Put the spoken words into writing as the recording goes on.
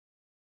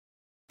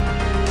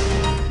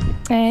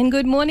And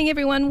good morning,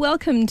 everyone.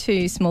 Welcome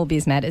to Small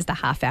Biz Matters, the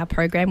half-hour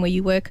program where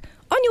you work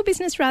on your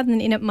business rather than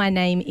in it. My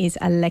name is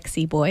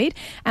Alexi Boyd,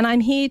 and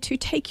I'm here to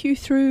take you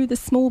through the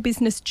small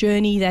business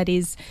journey that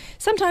is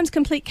sometimes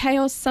complete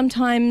chaos,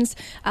 sometimes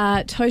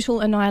total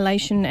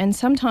annihilation, and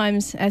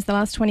sometimes, as the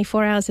last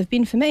 24 hours have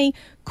been for me,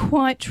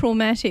 quite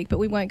traumatic, but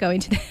we won't go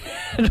into that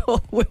at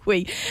all, will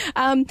we?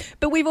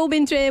 But we've all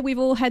been there. We've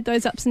all had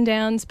those ups and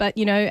downs. But,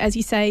 you know, as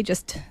you say,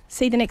 just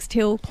see the next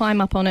hill, climb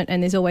up on it,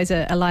 and there's always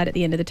a light at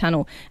the end of the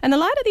tunnel. And the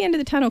light at the end of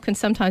the tunnel can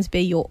sometimes be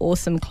your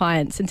awesome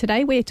clients. And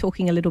today we're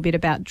talking a little bit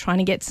about trying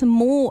to get some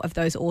more of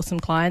those awesome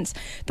clients,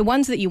 the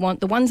ones that you want,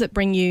 the ones that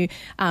bring you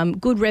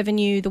good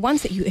revenue, the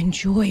ones that you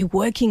enjoy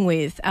working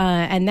with.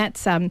 And that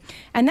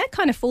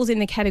kind of falls in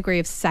the category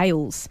of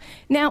sales.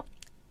 Now,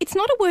 it's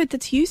not a word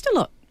that's used a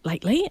lot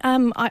lately.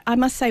 I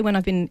must say, when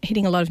I've been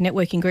hitting a lot of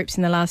networking groups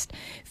in the last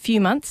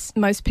few months,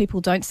 most people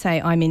don't say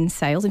I'm in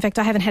sales. In fact,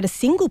 I haven't had a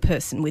single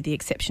person, with the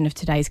exception of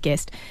today's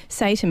guest,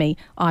 say to me,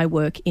 I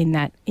work in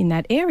that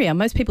area.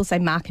 Most people say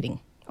marketing.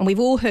 And we've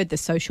all heard the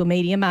social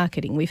media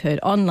marketing. We've heard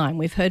online,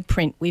 we've heard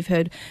print, we've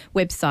heard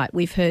website,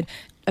 we've heard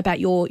about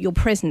your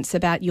presence,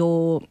 about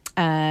your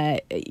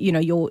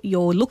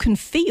look and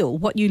feel,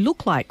 what you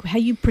look like, how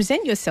you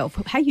present yourself,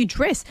 how you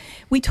dress.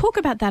 We talk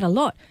about that a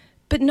lot.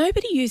 But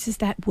nobody uses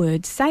that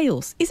word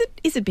sales. Is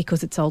it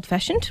because it's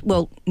old-fashioned?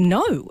 Well,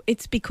 no.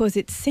 It's because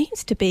it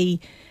seems to be,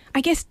 I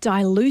guess,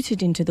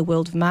 diluted into the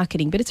world of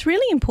marketing. But it's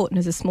really important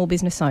as a small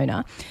business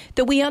owner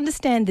that we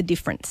understand the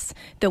difference,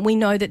 that we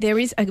know that there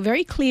is a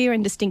very clear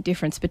and distinct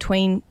difference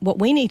between what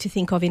we need to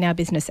think of in our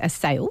business as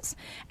sales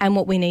and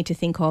what we need to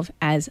think of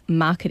as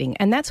marketing.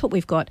 And that's what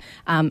we've got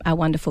our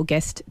wonderful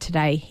guest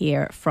today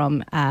here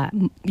from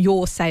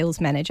your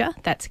sales manager.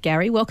 That's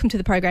Gary. Welcome to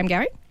the program,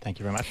 Gary. Thank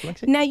you very much,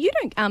 Alexi. Now, you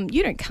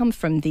don't come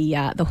from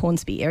the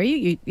Hornsby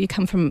area. You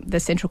come from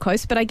the Central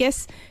Coast, but I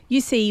guess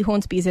you see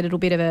Hornsby as a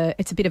bit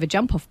of a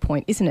jump-off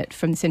point, isn't it,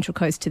 from the Central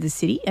Coast to the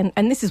city?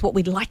 And this is what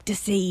we'd like to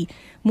see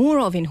more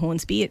of in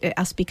Hornsby,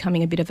 us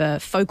becoming a bit of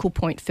a focal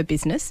point for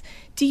business.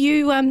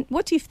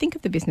 What do you think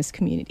of the business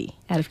community,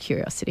 out of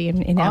curiosity,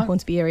 in our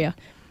Hornsby area?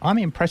 I'm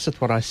impressed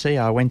with what I see.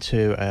 I went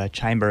to a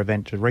chamber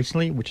event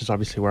recently, which is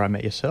obviously where I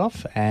met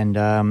yourself, and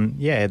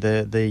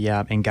the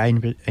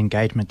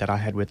engagement that I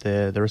had with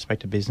the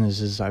respective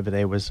businesses over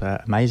there was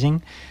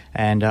amazing,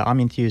 and I'm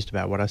enthused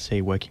about what I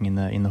see working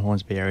in the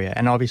Hornsby area.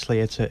 And obviously,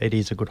 it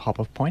is a good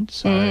hop-off point,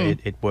 so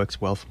it works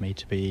well for me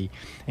to be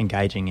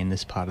engaging in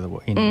this part of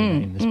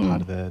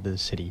the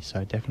city.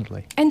 So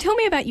definitely. And tell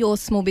me about your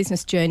small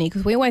business journey,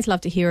 because we always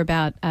love to hear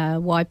about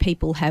why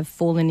people have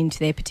fallen into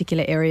their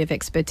particular area of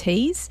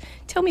expertise.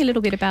 Tell me a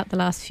little bit about the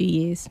last few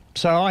years.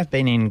 So I've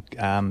been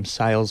in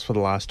sales for the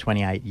last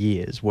 28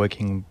 years,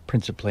 working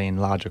principally in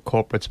larger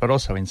corporates, but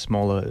also in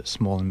small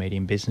and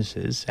medium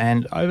businesses.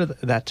 And over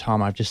that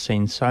time, I've just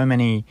seen so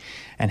many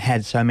and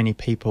had so many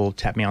people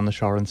tap me on the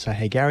shoulder and say,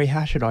 hey, Gary,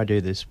 how should I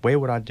do this? Where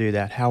would I do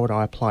that? How would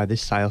I apply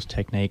this sales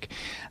technique?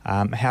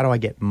 How do I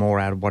get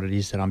more out of what it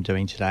is that I'm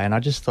doing today? And I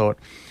just thought,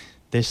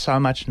 there's so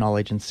much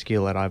knowledge and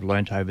skill that I've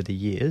learnt over the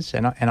years,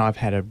 and I've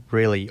had a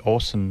really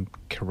awesome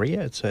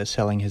career.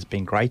 Selling has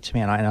been great to me,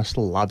 and I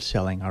still love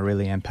selling. I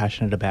really am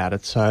passionate about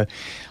it. So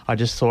I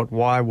just thought,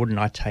 why wouldn't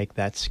I take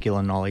that skill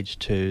and knowledge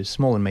to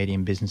small and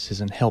medium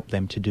businesses and help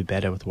them to do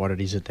better with what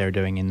it is that they're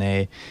doing in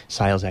their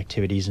sales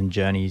activities and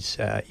journeys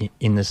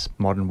in this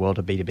modern world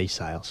of B2B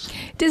sales.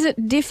 Does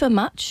it differ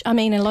much? I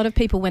mean, a lot of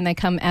people, when they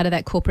come out of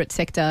that corporate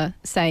sector,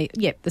 say,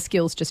 yep, the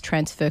skills just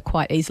transfer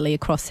quite easily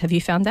across. Have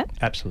you found that?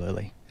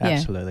 Absolutely.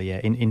 Absolutely, yeah.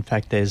 In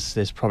fact,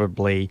 there's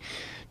probably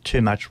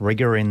too much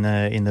rigour in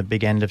the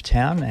big end of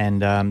town,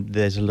 and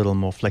there's a little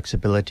more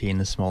flexibility in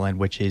the small end,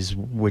 which is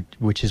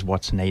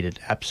what's needed,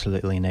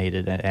 absolutely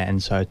needed.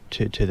 And so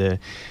to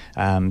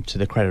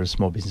the credit of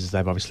small businesses,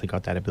 they've obviously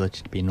got that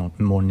ability to be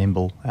more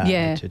nimble. To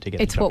get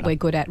it's what we're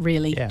good at,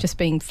 really. Yeah. Just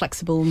being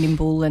flexible,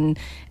 nimble, and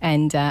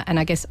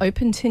I guess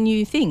open to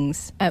new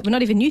things. Well,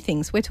 not even new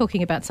things. We're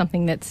talking about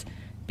something that's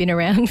been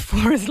around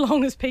for as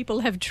long as people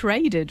have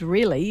traded,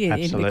 really,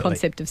 in the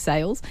concept of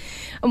sales.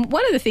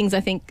 One of the things I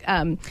think,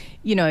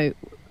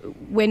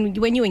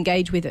 when you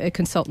engage with a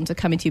consultant to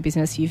come into your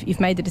business, you've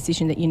made the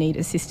decision that you need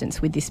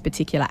assistance with this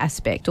particular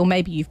aspect, or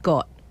maybe you've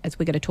got, as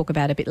we're going to talk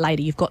about a bit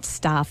later, you've got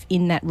staff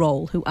in that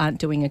role who aren't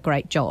doing a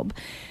great job.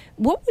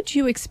 What would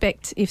you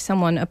expect if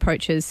someone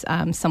approaches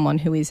someone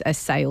who is a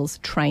sales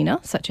trainer,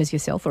 such as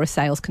yourself, or a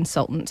sales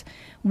consultant?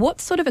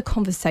 What sort of a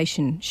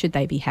conversation should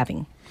they be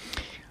having?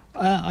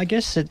 I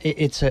guess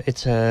it's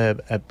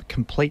a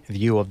complete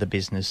view of the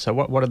business. So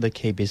what are the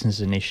key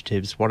business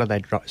initiatives? What are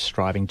they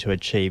striving to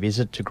achieve? Is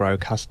it to grow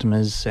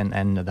customers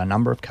and the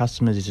number of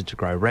customers? Is it to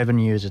grow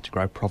revenue? Is it to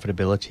grow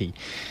profitability?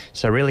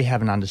 So really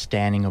have an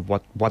understanding of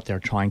what they're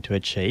trying to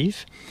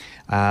achieve.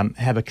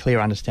 Have a clear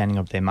understanding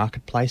of their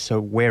marketplace.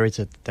 So where is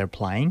it that they're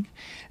playing?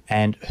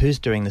 And who's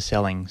doing the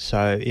selling?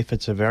 So if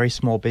it's a very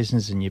small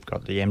business and you've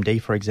got the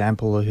MD, for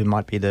example, who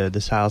might be the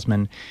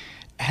salesman,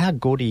 how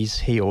good is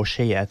he or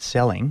she at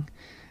selling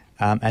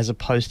as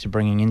opposed to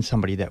bringing in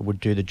somebody that would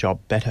do the job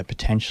better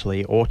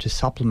potentially, or to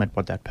supplement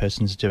what that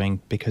person's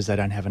doing because they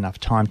don't have enough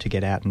time to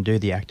get out and do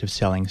the act of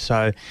selling.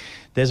 So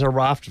there's a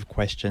raft of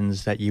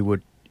questions that you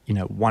would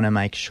want to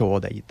make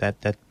sure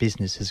that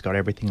business has got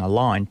everything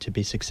aligned to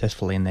be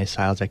successful in their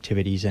sales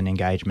activities and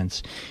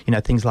engagements.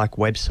 Things like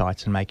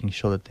websites, and making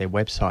sure that their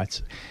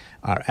websites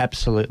are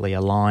absolutely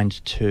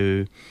aligned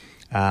to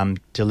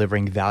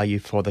delivering value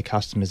for the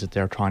customers that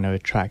they're trying to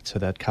attract, so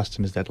that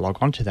customers that log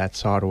onto that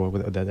site or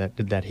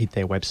that hit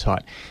their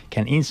website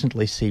can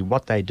instantly see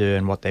what they do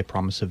and what their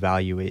promise of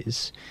value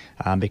is,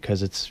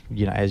 because it's,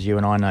 as you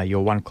and I know,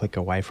 you're one click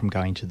away from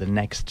going to the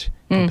next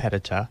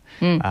competitor.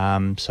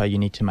 So you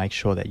need to make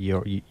sure that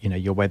your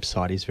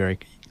website is very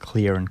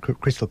clear and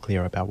crystal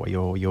clear about what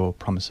your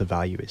promise of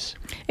value is.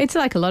 It's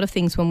like a lot of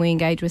things when we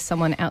engage with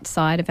someone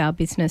outside of our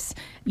business.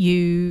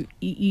 You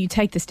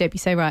take the step, you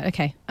say, right,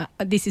 okay,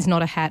 this is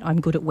not a hat I'm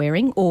good at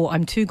wearing, or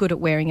I'm too good at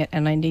wearing it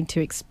and I need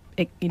to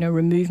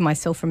remove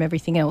myself from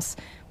everything else.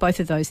 Both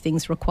of those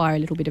things require a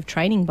little bit of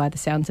training by the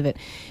sounds of it.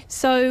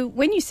 So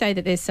when you say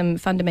that there's some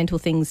fundamental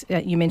things,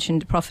 you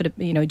mentioned profit,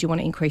 do you want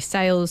to increase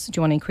sales? Do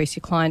you want to increase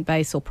your client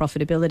base or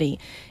profitability?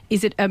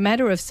 Is it a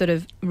matter of sort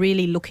of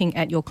really looking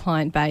at your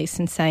client base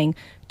and saying,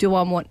 do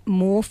I want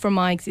more from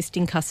my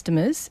existing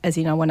customers, as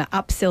in I want to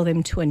upsell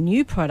them to a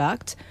new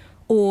product,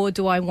 or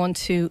do I want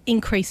to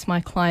increase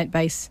my client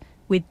base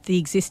with the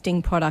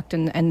existing product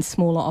and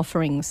smaller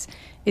offerings?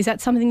 Is that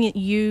something that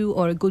you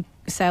or a good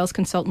sales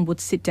consultant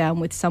would sit down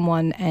with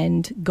someone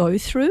and go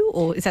through,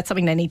 or is that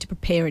something they need to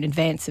prepare in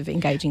advance of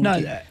engaging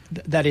with you? No,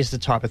 that is the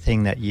type of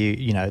thing that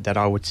that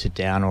I would sit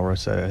down, or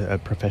as a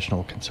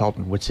professional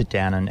consultant would sit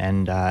down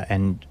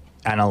and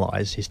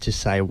analyse, is to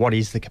say, what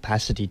is the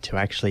capacity to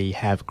actually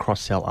have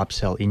cross-sell,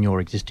 upsell in your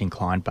existing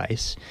client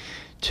base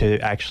to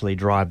actually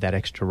drive that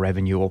extra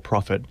revenue or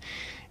profit.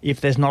 If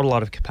there's not a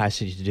lot of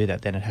capacity to do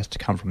that, then it has to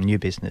come from new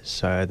business.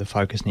 So the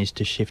focus needs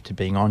to shift to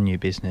being on new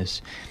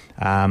business.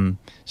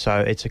 So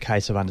it's a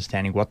case of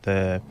understanding what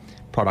the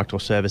product or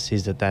service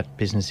is that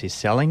business is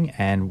selling,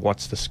 and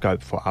what's the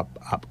scope for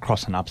up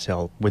cross and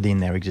upsell within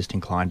their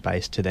existing client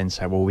base, to then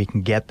say, well, we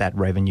can get that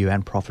revenue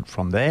and profit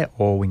from there,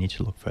 or we need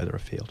to look further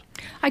afield.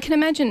 I can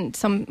imagine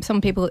some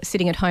people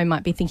sitting at home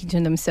might be thinking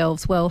to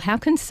themselves, well, how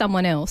can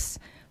someone else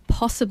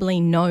possibly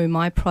know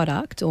my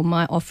product or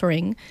my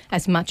offering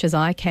as much as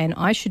I can?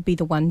 I should be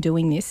the one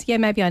doing this. Yeah,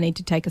 maybe I need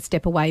to take a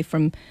step away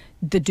from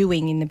the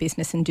doing in the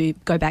business and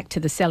go back to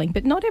the selling.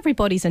 But not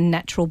everybody's a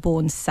natural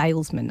born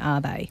salesman, are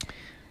they?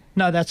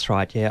 No, that's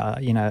right. Yeah,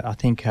 I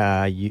think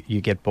you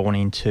get born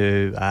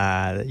into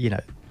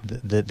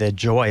the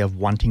joy of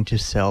wanting to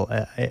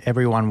sell.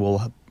 Everyone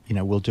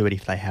will do it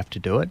if they have to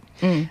do it,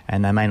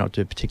 and they may not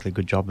do a particularly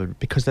good job of it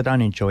because they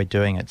don't enjoy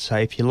doing it. So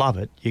if you love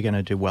it, you're going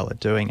to do well at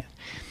doing it.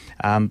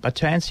 But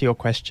to answer your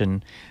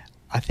question,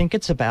 I think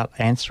it's about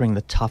answering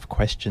the tough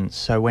questions.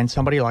 So when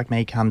somebody like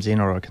me comes in,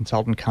 or a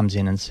consultant comes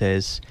in and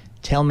says,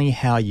 tell me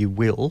how you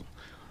will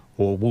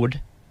or would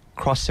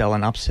cross-sell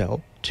and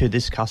upsell to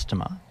this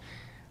customer,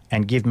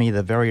 and give me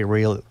the very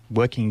real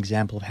working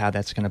example of how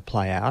that's going to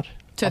play out.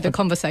 So the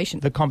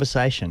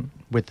conversation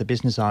with the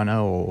business owner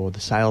or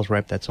the sales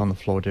rep that's on the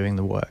floor doing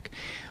the work.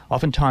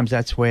 Oftentimes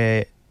that's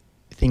where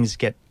things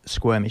get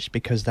squirmish,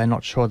 because they're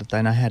not sure that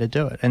they know how to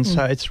do it. And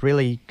so it's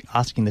really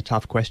asking the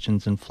tough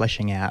questions and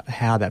fleshing out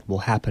how that will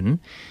happen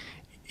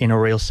in a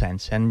real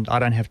sense. And I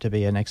don't have to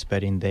be an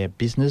expert in their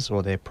business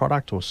or their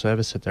product or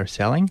service that they're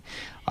selling.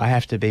 I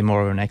have to be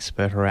more of an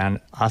expert around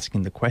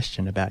asking the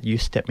question about, you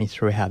step me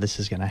through how this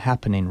is going to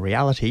happen in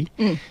reality,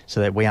 so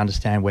that we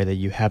understand whether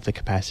you have the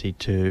capacity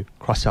to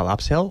cross-sell,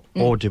 upsell,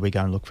 or do we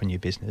go and look for new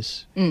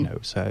business?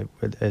 So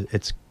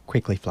it's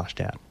quickly flushed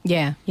out.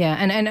 Yeah.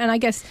 And I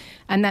guess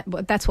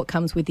that's what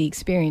comes with the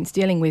experience,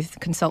 dealing with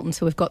consultants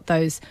who have got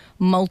those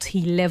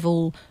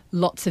multi-level,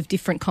 lots of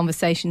different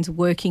conversations,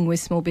 working with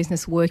small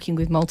business, working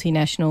with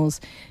multinationals.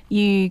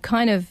 You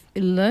kind of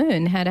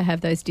learn how to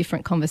have those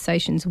different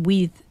conversations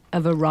with a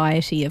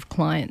variety of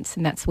clients,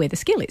 and that's where the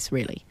skill is,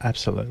 really.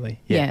 Absolutely.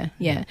 Yeah,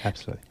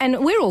 absolutely.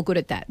 And we're all good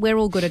at that. We're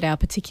all good at our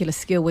particular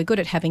skill. We're good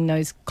at having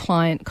those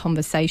client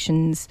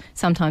conversations,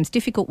 sometimes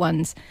difficult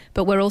ones,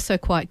 but we're also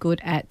quite good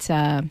at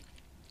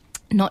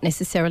not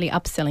necessarily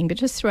upselling, but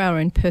just through our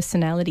own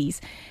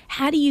personalities.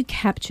 How do you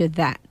capture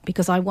that?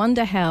 Because I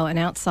wonder how an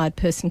outside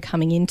person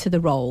coming into the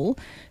role,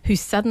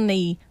 who's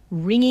suddenly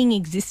ringing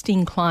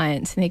existing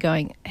clients and they're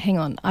going, hang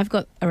on, I've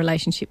got a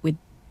relationship with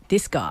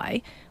this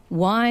guy.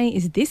 Why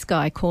is this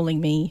guy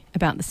calling me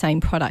about the same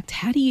product?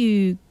 How do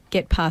you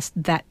get past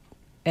that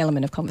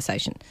element of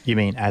conversation? You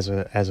mean as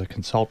a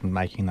consultant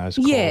making those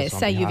calls? Yeah,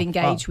 say you've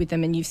engaged with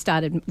them and you've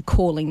started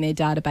calling their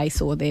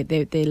database or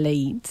their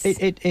leads.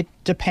 It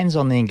depends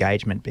on the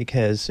engagement,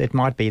 because it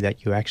might be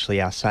that you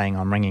actually are saying,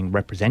 I'm ringing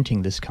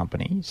representing this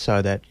company,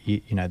 so that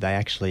they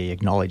actually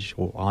acknowledge,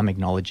 or I'm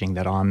acknowledging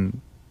that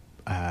I'm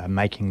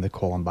making the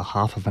call on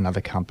behalf of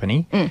another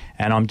company,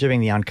 and I'm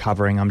doing the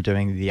uncovering, I'm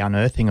doing the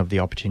unearthing of the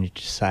opportunity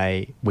to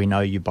say, we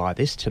know you buy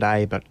this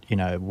today, but,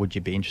 would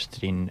you be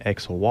interested in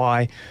X or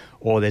Y?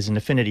 Or there's an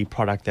affinity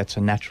product that's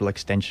a natural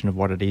extension of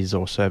what it is,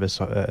 or service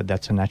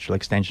that's a natural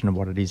extension of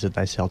what it is that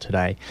they sell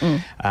today.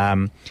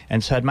 And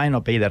so it may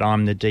not be that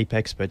I'm the deep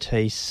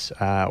expertise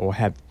or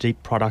have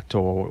deep product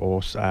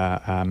or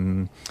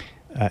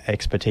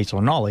expertise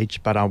or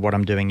knowledge, but what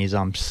I'm doing is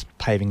I'm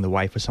paving the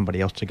way for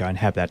somebody else to go and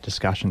have that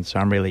discussion. So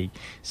I'm really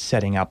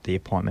setting up the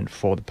appointment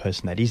for the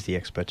person that is the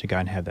expert to go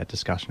and have that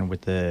discussion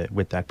with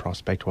that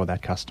prospect or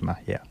that customer.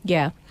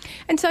 Yeah.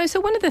 And so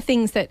one of the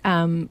things that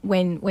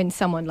when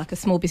someone like a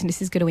small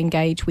business is going to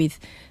engage with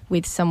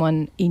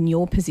someone in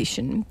your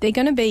position,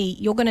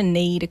 you're going to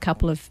need a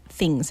couple of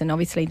things, and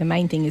obviously the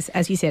main thing is,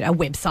 as you said, a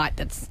website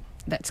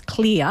that's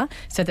clear,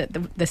 so that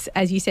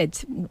as you said,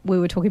 we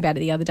were talking about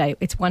it the other day,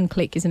 it's one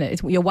click, isn't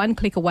it? You're one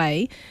click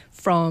away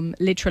from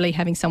literally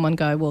having someone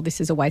go, well,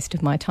 this is a waste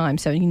of my time.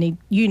 So you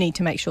need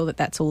to make sure that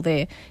that's all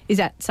there. Is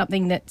that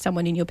something that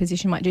someone in your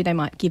position might do? They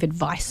might give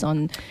advice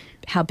on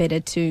how better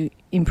to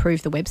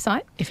improve the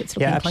website if it's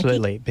looking clunky? Yeah,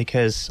 absolutely,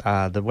 because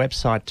the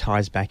website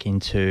ties back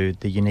into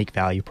the unique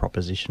value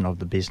proposition of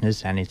the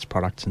business and its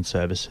products and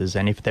services.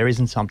 And if there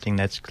isn't something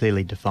that's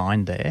clearly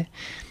defined there,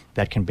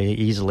 that can be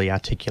easily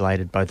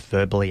articulated both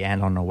verbally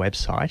and on a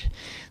website,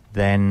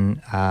 then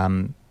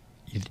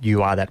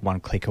you are that one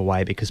click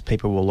away, because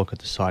people will look at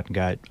the site and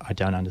go, I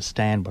don't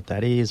understand what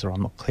that is, or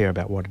I'm not clear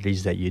about what it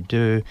is that you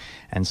do.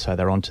 And so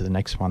they're on to the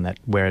next one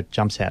where it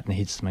jumps out and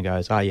hits them and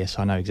goes, oh, yes,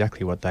 I know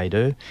exactly what they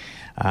do.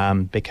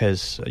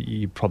 Because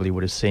you probably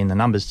would have seen the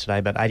numbers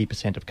today, but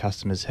 80% of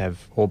customers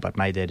have all but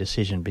made their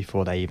decision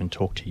before they even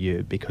talk to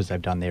you, because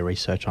they've done their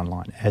research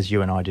online, as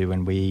you and I do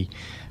when we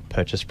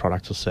purchase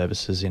products or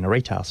services in a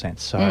retail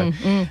sense. So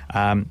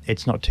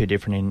it's not too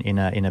different in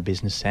a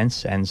business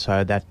sense. And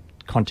so that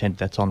content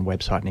that's on the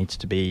website needs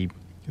to be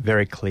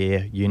very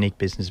clear. Unique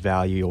business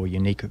value or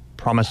unique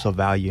promise of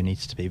value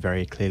needs to be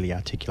very clearly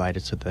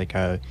articulated, so that they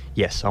go,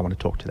 yes, I want to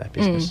talk to that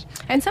business.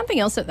 And something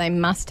else that they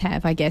must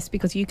have, I guess,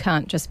 because you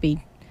can't just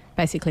be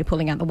basically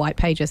pulling out the white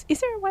pages. Is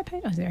there a white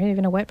page? Is there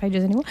even a white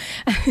pages anymore?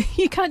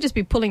 You can't just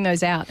be pulling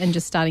those out and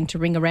just starting to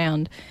ring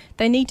around.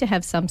 They need to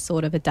have some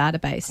sort of a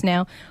database.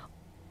 Now,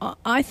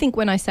 I think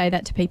when I say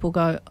that to people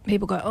go,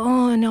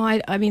 oh no,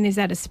 I mean, is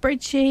that a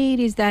spreadsheet?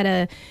 Is that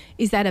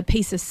a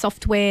piece of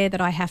software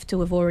that I have to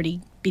have already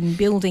been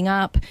building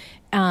up?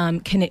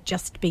 Can it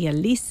just be a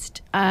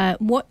list?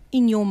 What,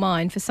 in your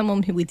mind, for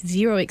someone with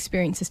zero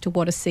experience as to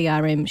what a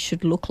CRM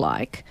should look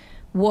like,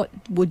 what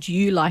would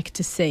you like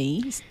to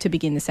see to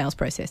begin the sales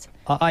process?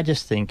 I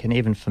just think, and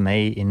even for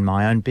me in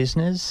my own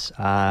business,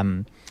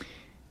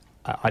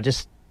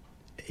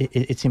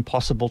 it's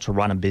impossible to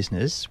run a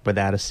business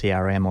without a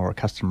CRM or a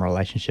customer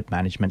relationship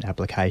management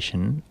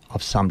application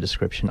of some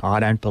description.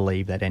 I don't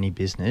believe that any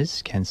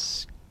business can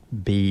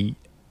be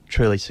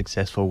truly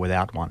successful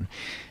without one,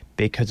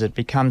 because it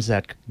becomes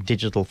that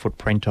digital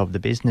footprint of the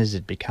business.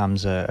 It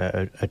becomes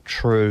a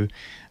true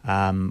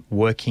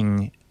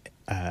working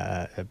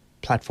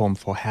platform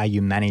for how you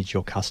manage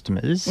your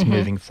customers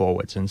moving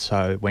forwards. And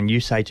so when you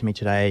say to me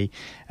today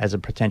as a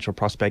potential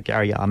prospect,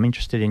 Gary, I'm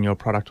interested in your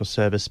product or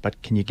service,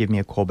 but can you give me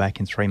a call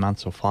back in 3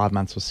 months or 5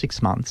 months or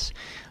 6 months?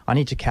 I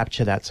need to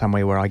capture that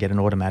somewhere where I get an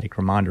automatic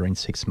reminder in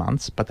 6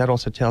 months. But that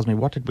also tells me,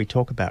 what did we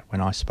talk about when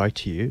I spoke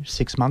to you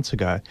 6 months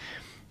ago?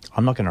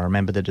 I'm not going to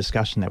remember the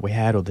discussion that we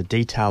had or the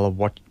detail of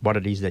what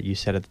it is that you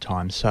said at the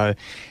time. So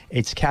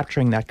it's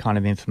capturing that kind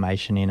of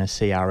information in a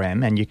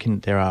CRM,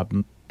 and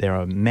there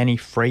are many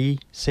free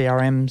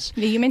CRMs.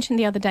 You mentioned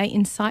the other day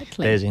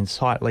Insightly. There's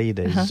Insightly,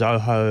 there's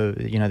Zoho,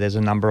 there's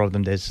a number of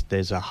them. There's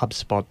a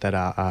HubSpot that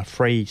are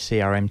free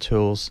CRM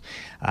tools,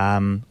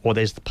 or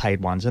there's the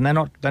paid ones. And they're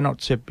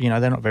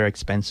not very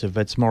expensive.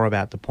 It's more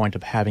about the point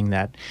of having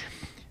that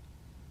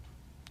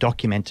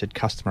documented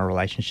customer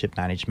relationship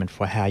management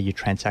for how you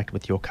transact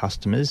with your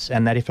customers,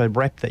 and that if a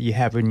rep that you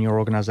have in your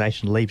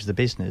organisation leaves the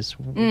business,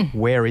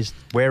 where is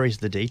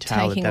the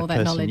detail taking that all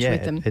that knowledge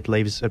with them?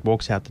 It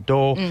walks out the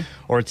door,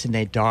 or it's in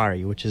their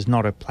diary, which is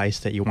not a place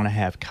that you want to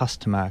have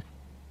customer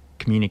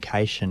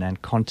communication and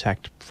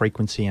contact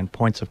frequency and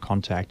points of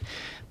contact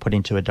put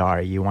into a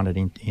diary. You want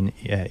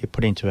it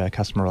put into a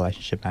customer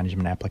relationship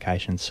management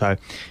application. So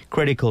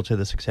critical to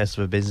the success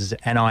of a business.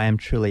 And I am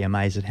truly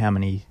amazed at how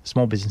many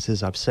small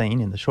businesses I've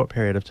seen in the short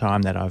period of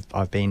time that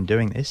I've been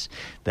doing this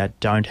that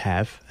don't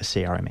have a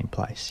CRM in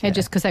place. Yeah,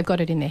 just because they've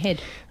got it in their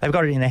head. They've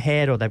got it in their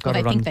head, or they've got it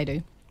on... they think they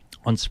do.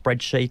 On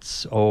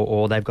spreadsheets,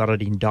 or they've got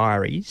it in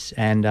diaries.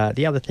 And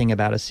the other thing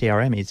about a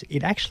CRM is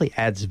it actually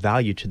adds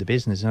value to the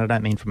business. And I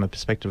don't mean from a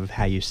perspective of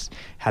how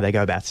they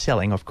go about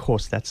selling. Of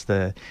course, that's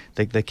the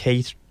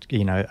key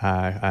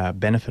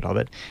benefit of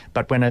it.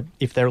 But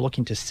if they're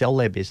looking to sell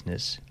their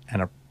business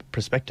and a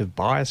prospective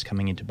buyer's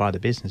coming in to buy the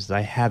business,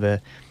 they have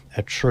a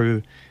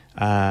true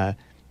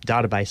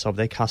database of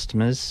their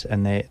customers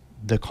and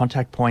the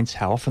contact points,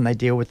 how often they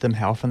deal with them,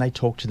 how often they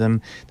talk to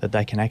them, that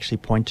they can actually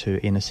point to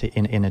in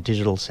a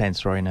digital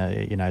sense or in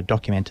a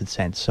documented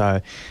sense.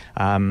 So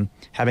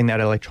having that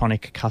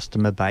electronic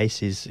customer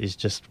base is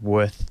just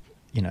worth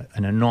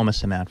an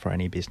enormous amount for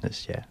any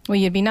business, yeah. Well,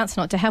 you'd be nuts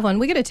not to have one.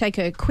 We're going to take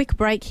a quick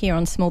break here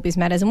on Small Biz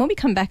Matters, and when we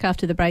come back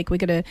after the break, we're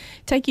going to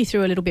take you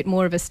through a little bit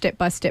more of a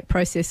step-by-step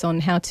process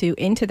on how to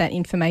enter that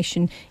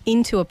information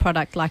into a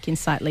product like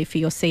Insightly for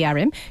your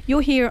CRM.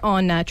 You're here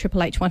on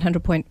Triple H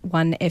 100.1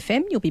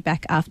 FM. You'll be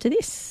back after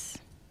this.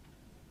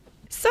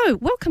 So,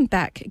 welcome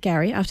back,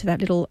 Gary, after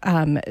that little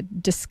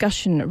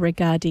discussion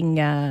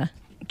regarding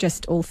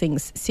just all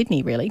things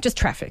Sydney, really. Just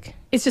traffic.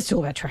 It's just all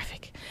about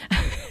traffic.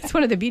 It's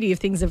one of the beauty of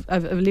things of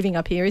living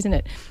up here, isn't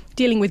it?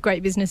 Dealing with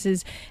great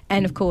businesses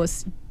and, of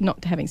course,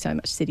 not having so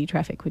much city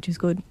traffic, which is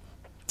good.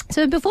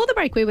 So before the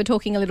break, we were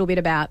talking a little bit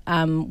about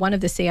one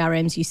of the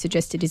CRMs you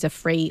suggested is a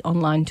free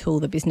online tool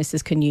that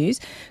businesses can use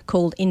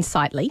called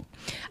Insightly.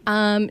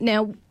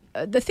 Now,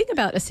 the thing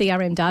about a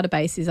CRM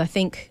database is I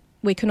think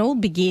we can all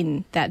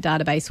begin that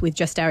database with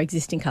just our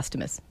existing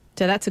customers.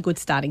 So that's a good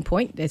starting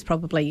point. There's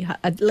probably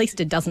at least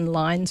a dozen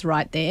lines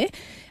right there.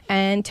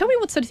 And tell me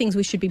what sort of things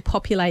we should be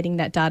populating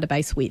that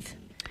database with.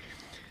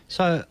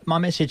 So my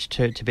message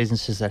to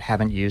businesses that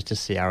haven't used a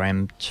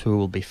CRM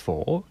tool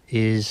before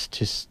is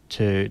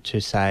to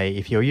say,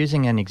 if you're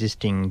using an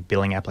existing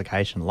billing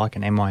application like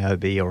an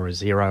MYOB or a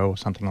Xero or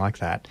something like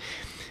that,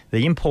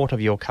 the import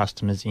of your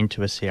customers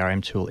into a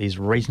CRM tool is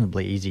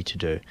reasonably easy to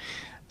do.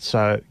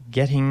 So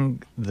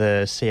getting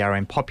the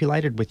CRM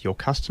populated with your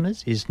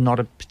customers is not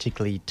a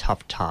particularly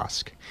tough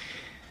task.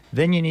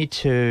 Then you need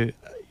to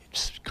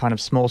kind of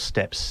small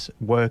steps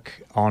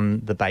work on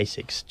the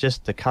basics,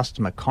 just the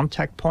customer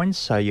contact points.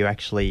 So you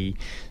actually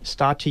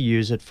start to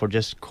use it for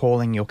just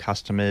calling your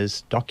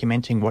customers,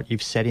 documenting what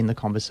you've said in the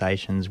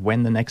conversations,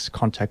 when the next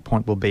contact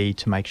point will be,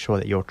 to make sure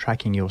that you're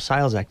tracking your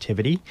sales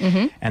activity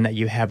and that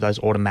you have those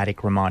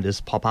automatic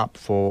reminders pop up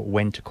for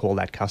when to call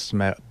that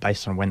customer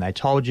based on when they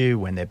told you,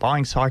 when their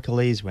buying cycle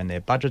is, when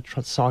their budget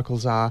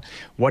cycles are,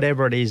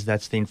 whatever it is,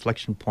 that's the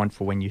inflection point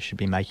for when you should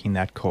be making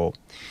that call.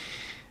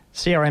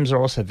 CRMs are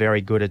also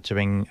very good at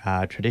doing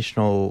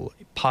traditional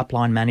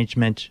pipeline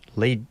management,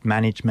 lead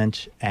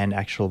management, and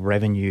actual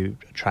revenue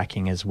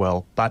tracking as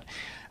well. But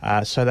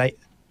so a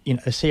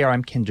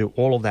CRM can do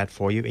all of that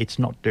for you. It's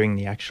not doing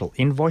the actual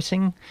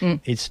invoicing.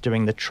 It's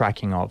doing the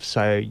tracking of.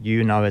 So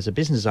as a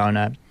business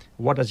owner,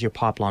 what does your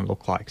pipeline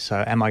look like?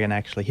 So am I going to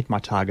actually hit my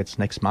targets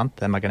next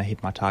month? Am I going to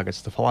hit my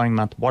targets the following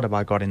month? What have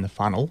I got in the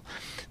funnel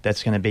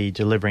that's going to be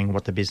delivering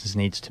what the business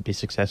needs to be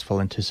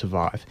successful and to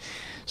survive?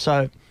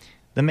 So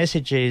the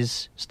message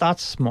is start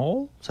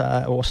small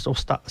or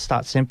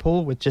start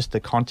simple with just the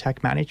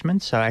contact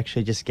management. So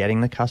actually just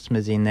getting the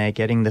customers in there,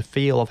 getting the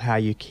feel of how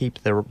you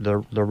keep the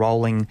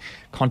rolling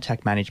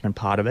contact management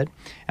part of it.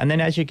 And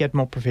then as you get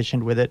more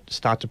proficient with it,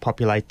 start to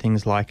populate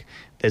things like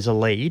there's a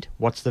lead.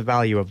 What's the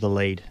value of the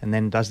lead? And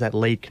then does that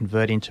lead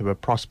convert into a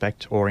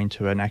prospect or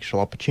into an actual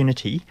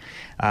opportunity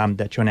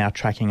that you're now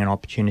tracking an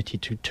opportunity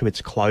to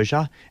its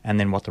closure, and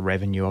then what the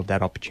revenue of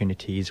that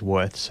opportunity is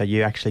worth. So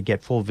you actually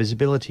get full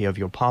visibility of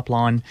your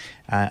pipeline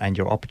and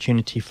your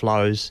opportunity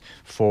flows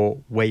for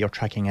where you're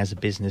tracking as a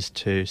business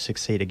to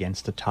succeed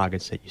against the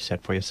targets that you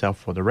set for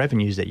yourself or the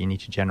revenues that you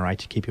need to generate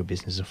to keep your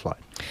business afloat.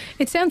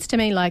 It sounds to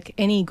me like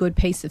any good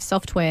piece of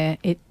software,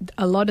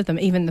 a lot of them,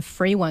 even the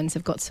free ones,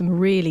 have got some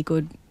really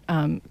good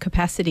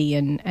capacity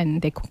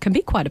and they can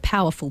be quite a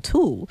powerful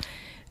tool.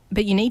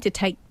 But you need to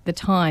take the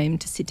time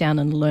to sit down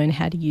and learn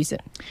how to use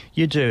it.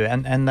 You do,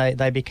 and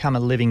they become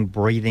a living,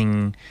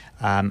 breathing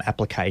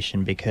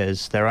application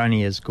because they're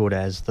only as good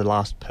as the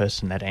last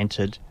person that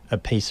entered a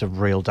piece of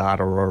real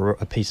data or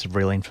a piece of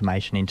real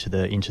information into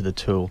the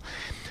tool.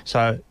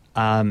 So,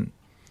 I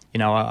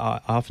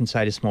often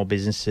say to small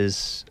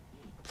businesses,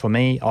 for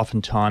me,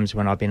 oftentimes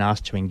when I've been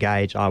asked to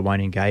engage, I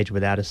won't engage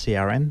without a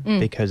CRM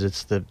because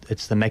it's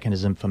the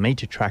mechanism for me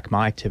to track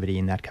my activity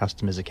in that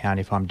customer's account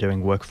if I'm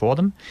doing work for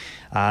them,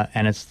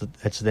 and it's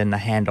then the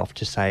handoff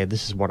to say,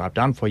 this is what I've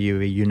done for you.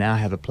 You now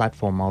have a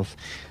platform of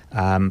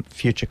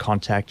future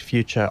contact,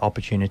 future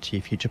opportunity,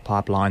 future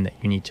pipeline that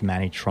you need to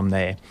manage from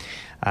there.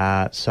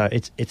 So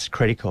it's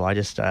critical. I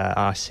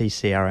see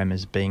CRM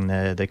as being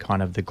the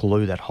kind of the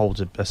glue that holds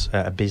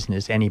a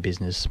business, any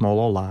business, small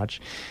or large,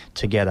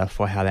 together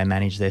for how they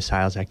manage their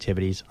sales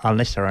activities,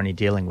 unless they're only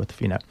dealing with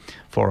 4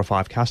 or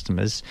 5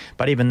 customers.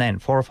 But even then,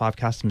 4 or 5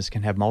 customers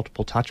can have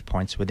multiple touch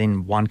points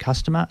within one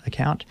customer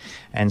account,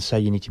 and so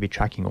you need to be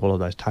tracking all of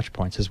those touch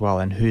points as well,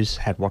 and who's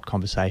had what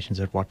conversations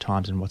at what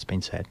times and what's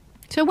been said.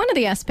 So one of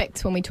the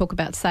aspects when we talk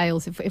about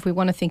sales, if we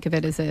want to think of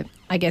it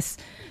as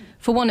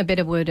for want of a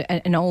better word,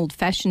 an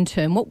old-fashioned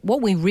term,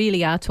 what we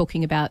really are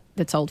talking about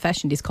that's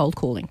old-fashioned is cold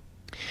calling.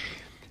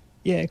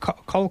 Yeah,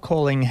 cold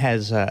calling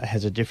has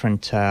a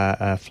different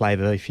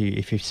flavour. If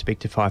you speak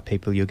to 5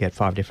 people, you'll get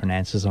 5 different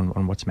answers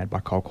on what's meant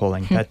by cold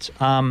calling. But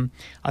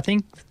I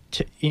think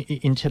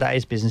in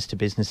today's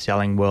business-to-business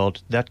selling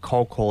world, that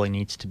cold calling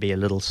needs to be a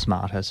little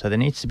smarter. So there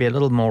needs to be a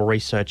little more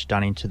research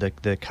done into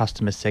the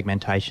customer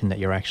segmentation that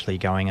you're actually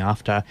going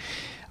after.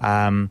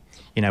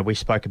 We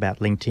spoke about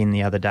LinkedIn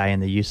the other day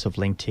and the use of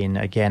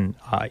LinkedIn. Again,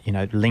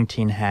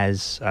 LinkedIn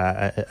has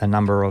a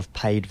number of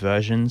paid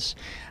versions.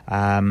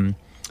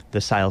 The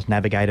Sales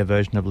Navigator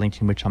version of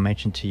LinkedIn, which I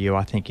mentioned to you,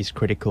 I think is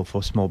critical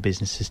for small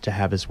businesses to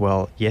have as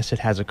well. Yes, it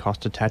has a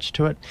cost attached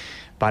to it,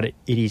 but it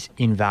is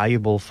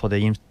invaluable for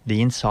the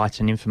insights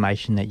and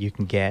information that you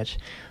can get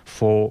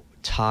for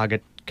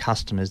target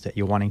customers that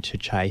you're wanting to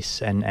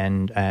chase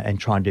and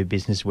try and do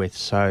business with.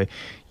 So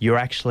you're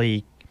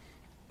actually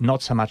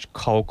not so much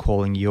cold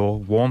calling, you're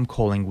warm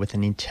calling with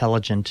an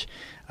intelligent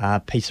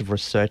piece of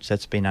research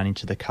that's been done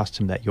into the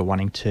customer that you're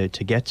wanting to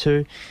get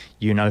to.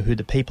 You know who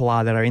the people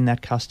are that are in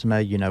that customer,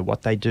 you know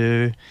what they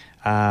do,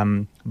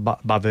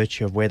 by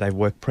virtue of where they've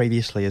worked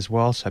previously as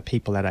well. So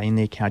people that are in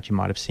the account, you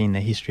might have seen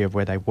the history of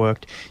where they've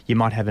worked. You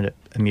might have a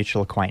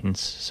mutual acquaintance,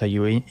 so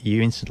you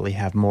instantly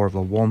have more of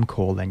a warm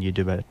call than you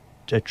do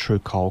a true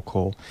cold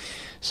call.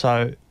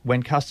 So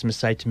when customers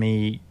say to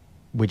me,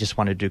 we just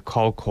want to do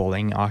cold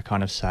calling, I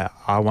kind of say,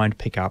 I won't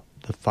pick up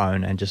the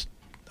phone and just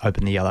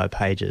open the yellow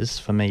pages.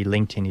 For me,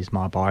 LinkedIn is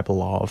my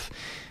Bible of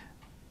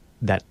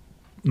that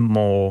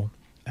more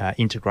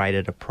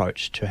integrated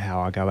approach to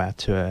how I go out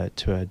to a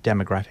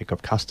demographic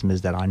of customers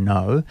that I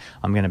know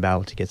I'm going to be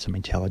able to get some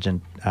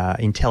intelligence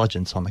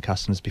on the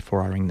customers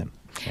before I ring them.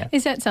 Yeah.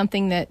 Is that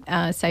something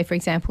that, say, for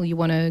example, you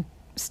want to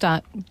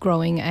start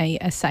growing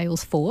a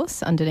sales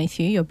force underneath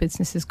you? Your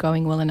business is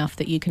growing well enough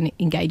that you can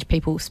engage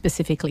people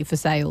specifically for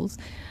sales.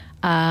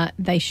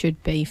 They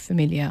should be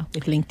familiar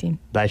with LinkedIn.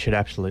 They should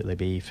absolutely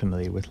be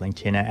familiar with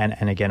LinkedIn.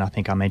 And again, I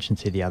think I mentioned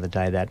to you the other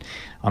day that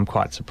I'm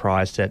quite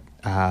surprised that,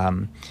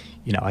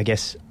 I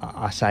guess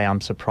I say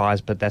I'm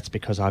surprised, but that's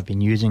because I've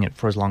been using it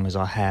for as long as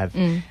I have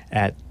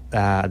at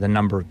the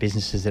number of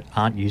businesses that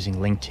aren't using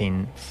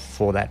LinkedIn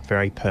for that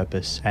very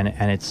purpose. And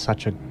it's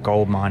such a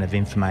goldmine of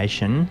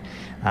information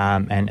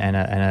and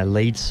a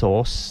lead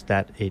source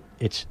that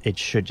it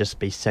should just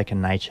be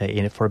second nature.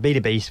 For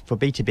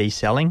B2B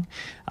selling,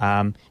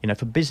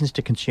 for business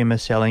to consumer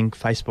selling,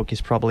 Facebook is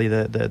probably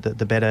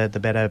the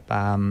better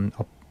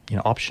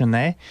option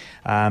there.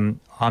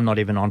 I'm not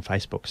even on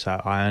Facebook,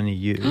 so I only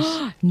use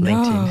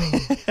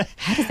LinkedIn.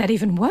 How does that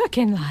even work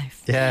in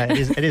life? Yeah, it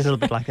is a little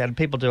bit like that. And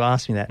people do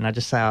ask me that, and I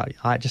just say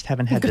I just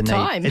haven't had the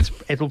need.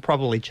 It'll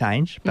probably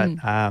change, but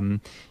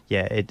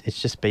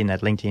it's just been that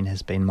LinkedIn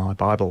has been my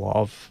Bible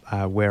of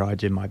where I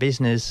do my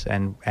business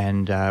and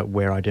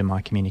where I do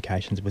my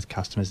communications with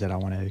customers that I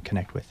want to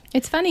connect with.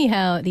 It's funny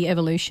how the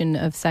evolution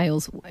of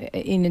sales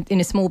in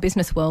a small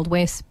business world,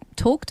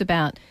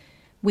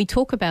 we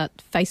talk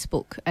about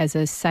Facebook as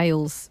a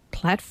sales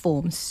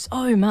platform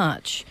so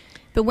much,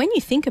 but when you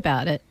think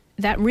about it,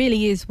 that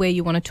really is where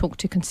you want to talk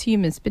to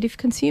consumers. But if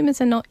consumers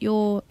are not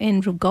your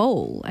end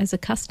goal as a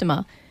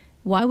customer,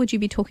 why would you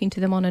be talking to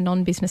them on a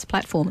non-business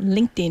platform?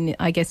 LinkedIn,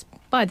 I guess,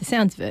 by the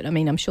sounds of it, I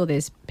mean, I'm sure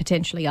there's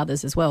potentially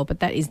others as well, but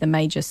that is the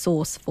major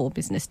source for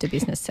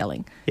business-to-business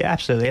selling. Yeah,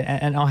 absolutely.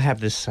 And I have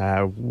this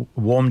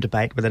warm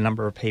debate with a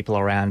number of people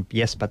around,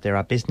 yes, but there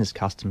are business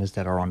customers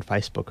that are on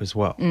Facebook as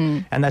well.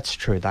 And that's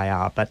true, they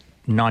are. But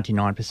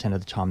 99% of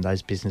the time,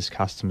 those business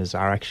customers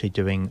are actually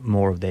doing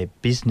more of their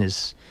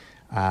business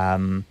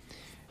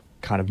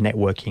kind of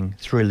networking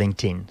through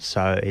LinkedIn.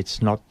 So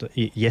it's not,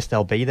 yes,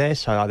 they'll be there.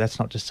 So that's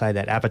not to say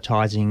that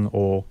advertising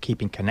or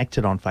keeping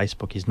connected on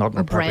Facebook is not an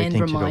appropriate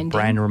thing to do.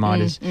 Brand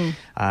reminders.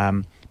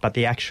 But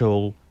the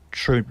actual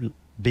true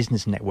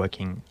business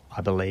networking,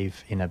 I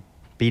believe, in a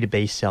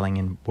B2B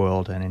selling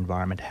world and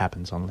environment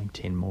happens on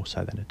LinkedIn more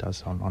so than it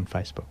does on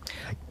Facebook.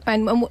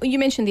 And you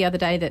mentioned the other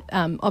day that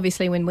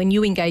obviously when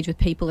you engage with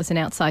people as an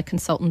outside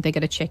consultant, they're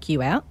going to check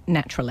you out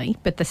naturally,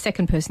 but the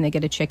second person they're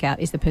going to check out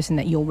is the person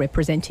that you're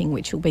representing,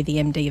 which will be the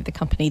MD of the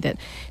company that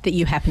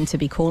you happen to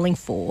be calling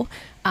for.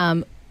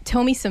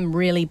 Tell me some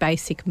really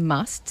basic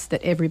musts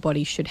that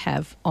everybody should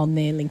have on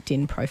their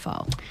LinkedIn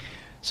profile.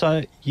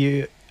 So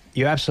you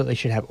absolutely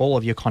should have all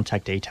of your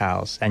contact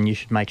details, and you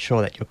should make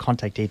sure that your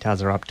contact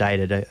details are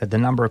updated. The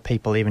number of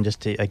people, even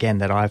just again,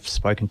 that I've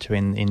spoken to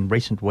in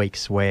recent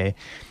weeks where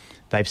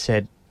they've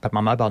said, but my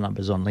mobile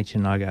number's on LinkedIn,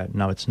 and I go,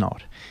 no, it's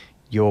not.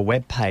 Your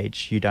web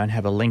page, you don't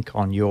have a link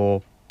on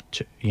your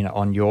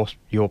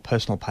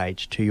personal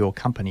page to your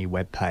company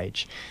web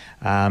page.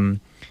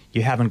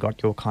 You haven't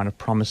got your kind of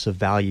promise of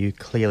value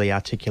clearly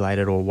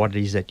articulated or what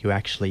it is that you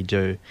actually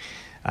do.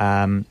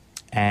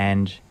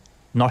 And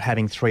not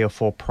having 3 or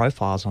 4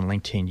 profiles on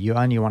LinkedIn. You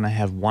only want to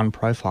have one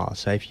profile.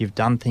 So if you've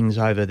done things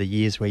over the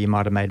years where you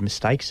might have made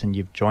mistakes and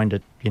you've joined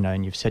it,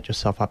 and you've set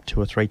yourself up 2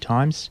 or 3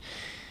 times,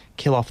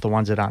 kill off the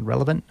ones that aren't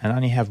relevant and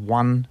only have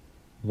one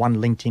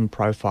LinkedIn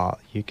profile.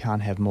 You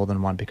can't have more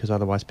than one because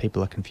otherwise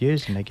people are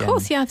confused. And again, of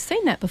course, yeah, I've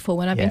seen that before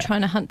when I've been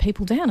trying to hunt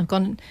people down. I've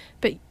gone,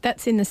 but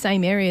that's in the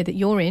same area that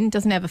you're in,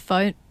 doesn't have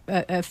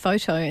a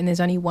photo and there's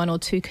only 1 or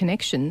 2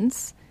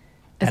 connections.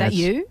 Is that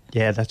you?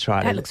 Yeah, that's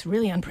right. That looks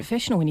really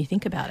unprofessional when you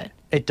think about it.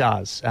 It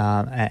does,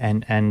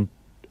 and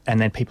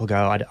then people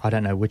go, I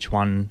don't know which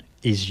one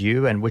is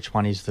you and which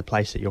one is the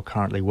place that you're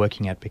currently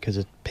working at,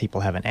 because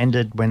people haven't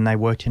ended when they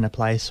worked in a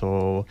place,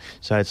 or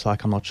so it's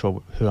like I'm not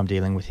sure who I'm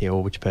dealing with here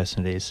or which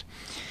person it is.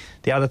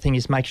 The other thing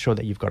is make sure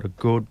that you've got a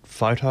good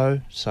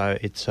photo. So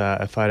it's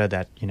a photo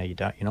that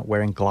you're not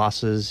wearing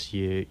glasses.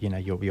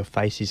 Your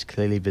face is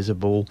clearly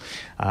visible.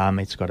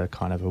 It's got a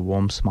kind of a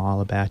warm smile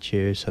about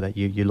you, so that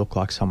you look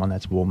like someone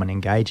that's warm and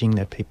engaging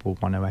that people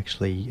want to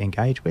actually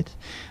engage with.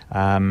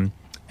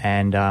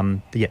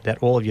 That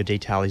all of your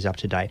detail is up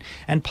to date,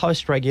 and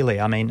post regularly.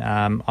 I mean,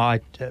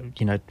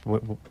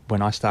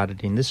 when I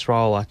started in this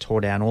role, I tore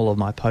down all of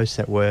my posts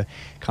that were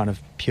kind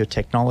of pure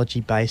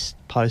technology-based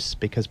posts,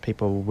 because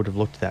people would have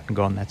looked at that and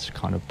gone, that's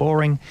kind of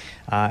boring.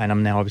 And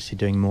I'm now obviously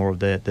doing more of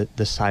the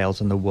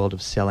sales and the world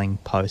of selling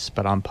posts,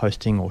 but I'm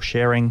posting or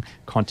sharing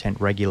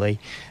content regularly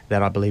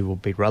that I believe will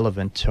be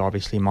relevant to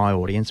obviously my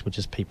audience, which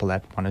is people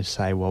that want to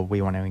say, well,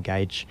 we want to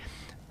engage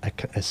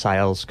a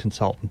sales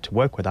consultant to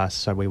work with us,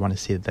 so we want to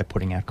see that they're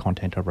putting out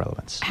content of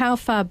relevance. How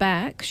far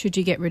back should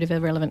you get rid of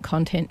irrelevant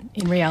content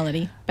in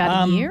reality?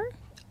 About a year?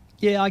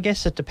 Yeah, I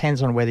guess it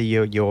depends on whether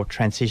you're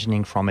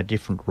transitioning from a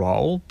different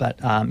role. But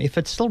if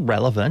it's still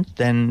relevant,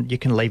 then you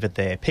can leave it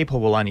there. People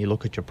will only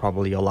look at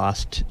probably your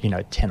last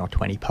 10 or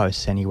 20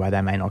 posts anyway.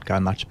 They may not go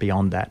much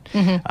beyond that.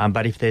 Mm-hmm.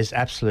 But if there's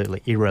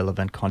absolutely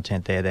irrelevant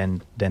content there,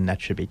 then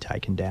that should be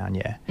taken down.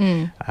 Yeah.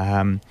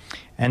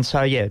 And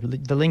so,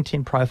 the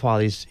LinkedIn profile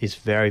is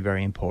very,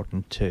 very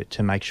important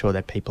to make sure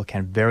that people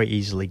can very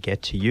easily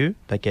get to you.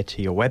 They get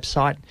to your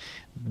website.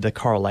 The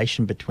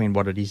correlation between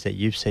what it is that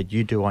you've said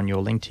you do on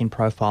your LinkedIn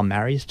profile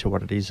marries to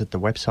what it is at the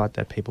website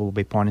that people will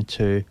be pointed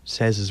to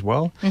says as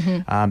well.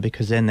 Mm-hmm.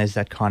 Because then there's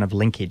that kind of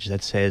linkage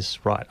that says,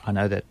 right, I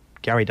know that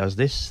Gary does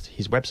this.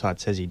 His website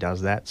says he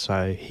does that.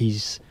 So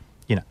he's,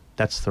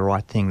 that's the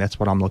right thing. That's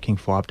what I'm looking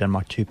for. I've done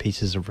my 2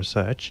 pieces of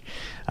research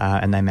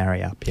and they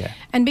marry up, yeah.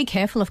 And be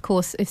careful, of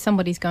course, if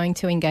somebody's going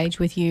to engage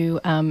with you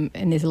and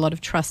there's a lot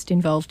of trust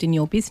involved in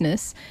your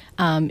business,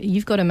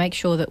 you've got to make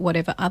sure that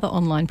whatever other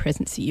online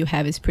presence that you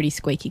have is pretty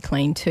squeaky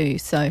clean too.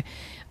 So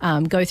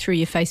go through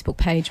your Facebook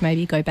page,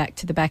 maybe go back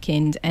to the back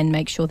end and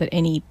make sure that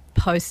any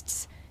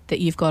posts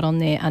that you've got on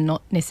there are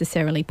not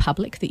necessarily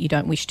public, that you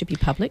don't wish to be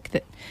public,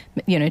 that,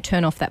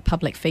 turn off that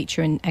public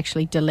feature and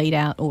actually delete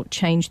out or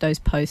change those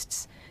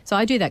posts. So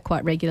I do that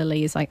quite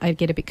regularly. Is I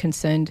get a bit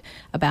concerned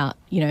about,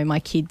 my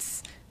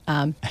kids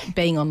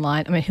being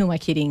online. I mean, who am I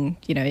kidding?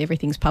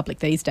 Everything's public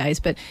these days.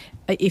 But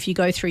if you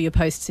go through your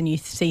posts and you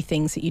see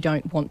things that you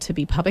don't want to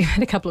be public, I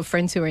had a couple of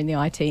friends who are in the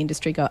IT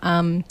industry go,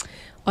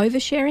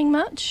 oversharing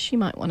much? You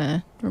might want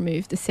to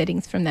remove the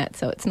settings from that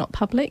so it's not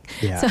public.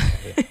 Yeah.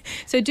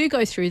 So do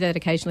go through that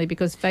occasionally,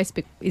 because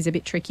Facebook is a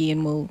bit tricky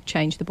and will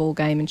change the ball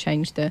game and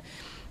change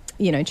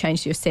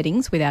your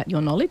settings without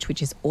your knowledge,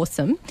 which is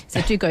awesome. So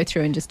do go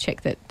through and just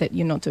check that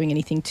you're not doing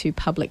anything too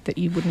public that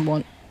you wouldn't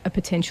want a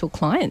potential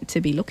client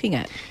to be looking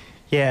at.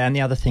 Yeah, and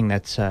the other thing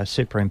that's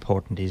super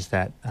important is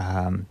that,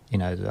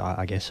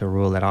 I guess a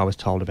rule that I was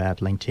told about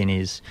LinkedIn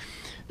is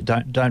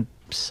don't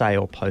say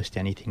or post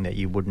anything that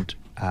you wouldn't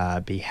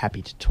be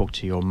happy to talk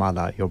to your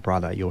mother, your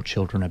brother, your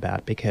children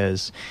about,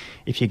 because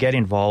if you get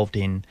involved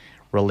in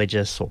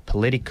religious or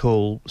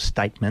political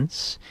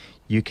statements,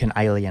 you can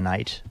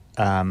alienate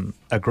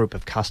a group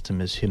of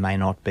customers who may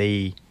not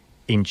be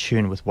in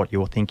tune with what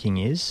your thinking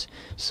is.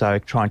 So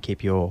try and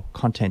keep your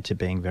content to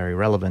being very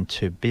relevant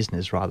to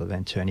business rather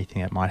than to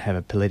anything that might have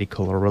a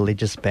political or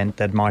religious bent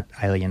that might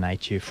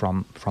alienate you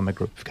from a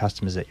group of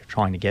customers that you're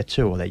trying to get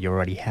to or that you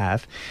already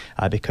have,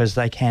 because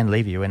they can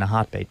leave you in a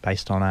heartbeat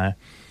based on a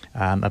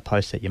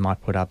post that you might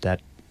put up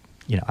that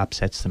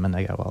upsets them, and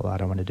they go, well, I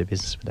don't want to do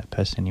business with that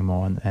person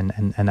anymore.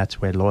 And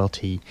that's where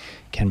loyalty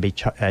can be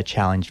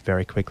challenged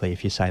very quickly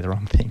if you say the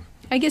wrong thing.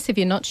 I guess if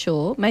you're not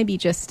sure, maybe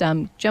just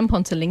jump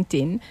onto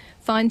LinkedIn,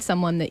 find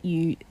someone that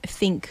you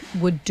think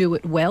would do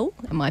it well.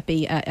 It might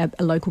be a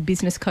local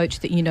business coach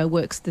that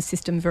works the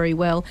system very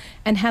well,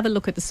 and have a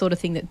look at the sort of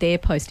thing that they're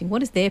posting. What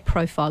does their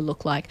profile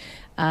look like?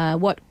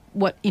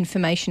 What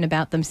information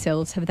about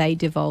themselves have they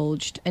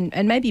divulged?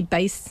 And maybe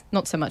base,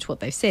 not so much what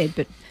they've said,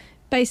 but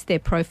base their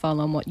profile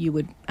on what you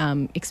would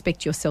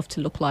expect yourself to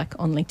look like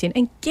on LinkedIn,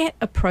 and get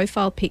a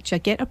profile picture,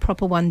 get a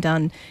proper one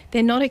done.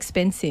 They're not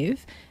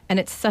expensive, and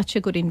it's such a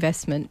good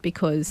investment,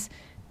 because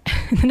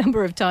the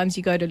number of times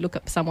you go to look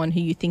up someone who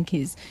you think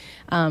is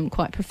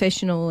quite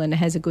professional and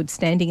has a good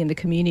standing in the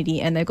community,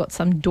 and they've got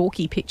some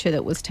dorky picture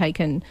that was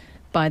taken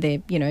by their,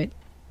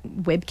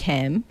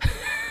 webcam.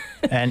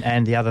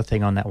 And the other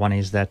thing on that one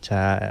is that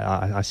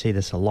I see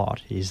this a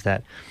lot, is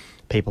that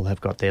people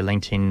have got their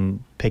LinkedIn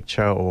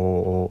picture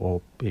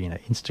or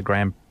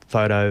Instagram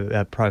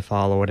photo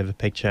profile or whatever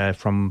picture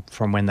from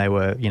when they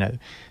were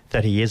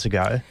 30 years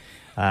ago,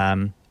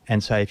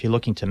 and so if you're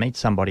looking to meet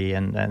somebody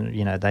and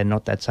they're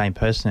not that same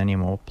person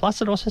anymore.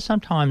 Plus, it also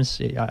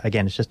sometimes,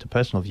 again, it's just a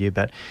personal view,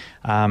 but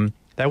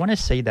they want to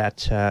see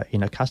that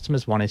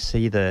customers want to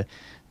see the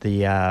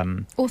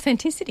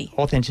authenticity.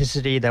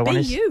 They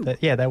want to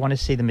they want to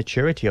see the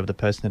maturity of the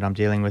person that I'm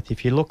dealing with.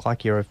 If you look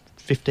like you're a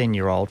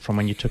 15-year-old from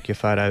when you took your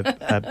photo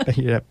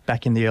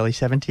back in the early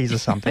 70s or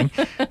something.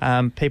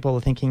 People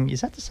are thinking,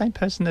 is that the same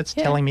person that's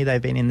telling me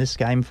they've been in this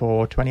game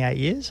for 28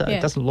 years?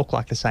 It doesn't look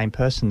like the same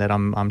person that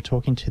I'm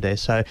talking to there.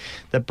 So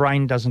the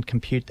brain doesn't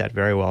compute that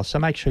very well. So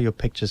make sure your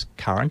picture's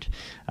current,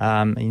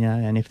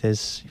 and if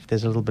there's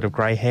a little bit of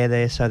grey hair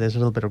there, so there's a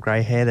little bit of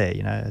grey hair there.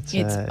 It's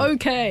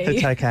okay.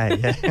 It's okay,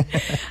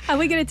 yeah.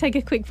 We're going to take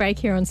a quick break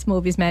here on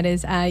Small Biz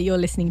Matters. You're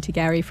listening to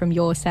Gary from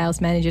Your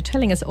Sales Manager,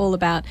 telling us all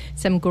about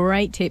some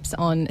great tips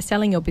on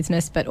selling your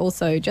business, but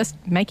also just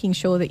making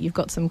sure that you've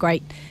got some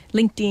great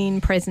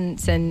LinkedIn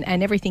presence and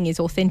everything is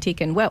authentic.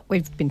 And, well,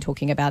 we've been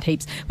talking about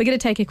heaps. We're going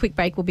to take a quick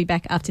break. We'll be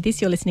back after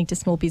this. You're listening to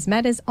Small Biz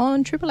Matters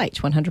on Triple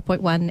H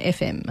 100.1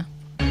 FM.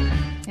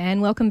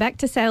 And welcome back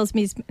to Sales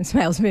Biz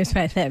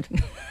Matters.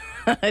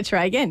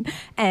 Try again.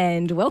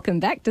 And welcome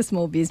back to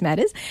Small Biz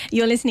Matters.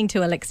 You're listening to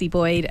Alexi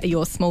Boyd,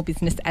 your small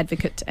business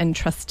advocate and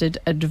trusted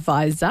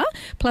advisor.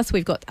 Plus,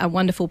 we've got a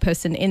wonderful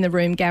person in the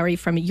room, Gary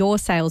from Your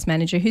Sales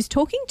Manager, who's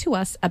talking to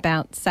us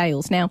about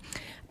sales. Now,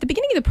 at the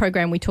beginning of the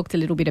program, we talked a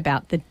little bit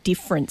about the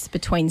difference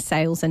between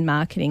sales and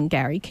marketing.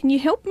 Gary, can you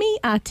help me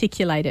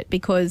articulate it?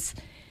 Because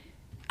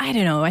I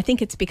don't know, I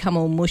think it's become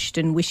all mushed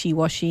and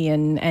wishy-washy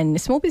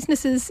and small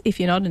businesses, if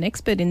you're not an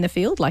expert in the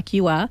field like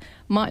you are,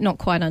 might not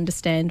quite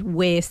understand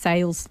where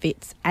sales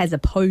fits as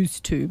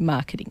opposed to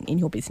marketing in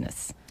your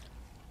business.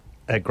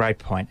 A great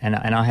point. And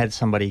I had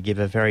somebody give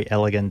a very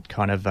elegant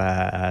kind of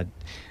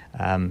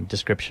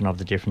description of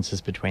the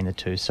differences between the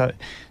two. So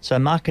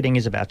marketing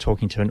is about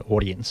talking to an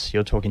audience.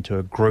 You're talking to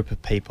a group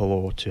of people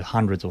or to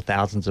hundreds or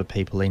thousands of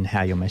people in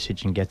how your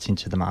messaging gets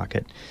into the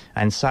market.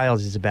 And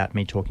sales is about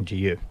me talking to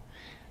you.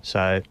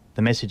 So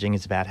the messaging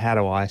is about how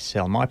do I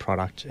sell my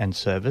product and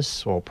service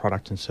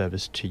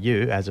to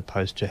you, as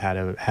opposed to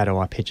how do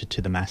I pitch it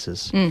to the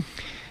masses.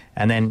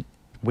 And then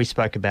we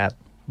spoke about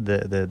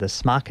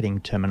the marketing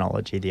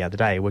terminology the other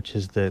day, which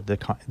is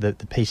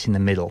the piece in the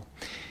middle.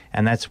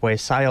 And that's where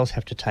sales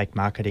have to take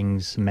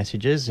marketing's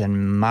messages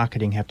and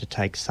marketing have to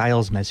take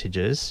sales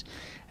messages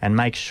and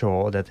make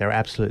sure that they're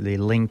absolutely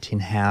linked in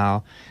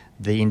how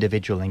the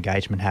individual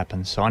engagement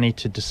happens. So I need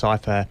to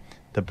decipher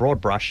the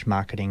broad brush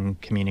marketing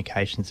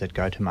communications that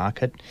go to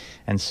market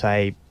and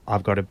say,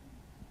 I've got to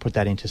put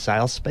that into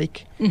sales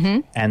speak,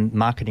 and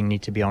marketing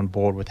need to be on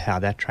board with how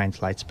that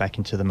translates back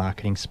into the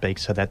marketing speak,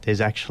 so that there's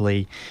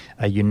actually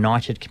a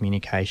united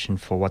communication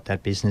for what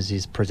that business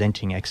is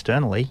presenting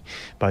externally,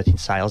 both in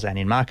sales and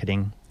in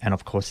marketing. And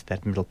of course,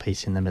 that middle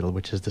piece in the middle,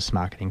 which is this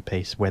marketing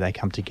piece, where they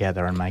come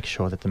together and make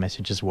sure that the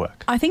messages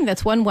work. I think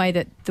that's one way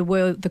that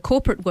the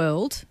corporate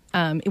world,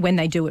 when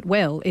they do it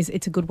well,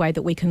 it's a good way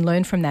that we can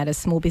learn from that as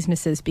small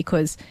businesses,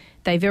 because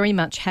they very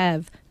much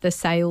have the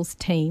sales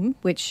team,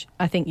 which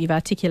I think you've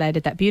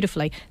articulated that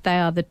beautifully. They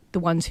are the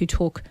ones who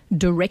talk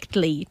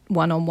directly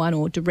one-on-one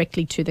or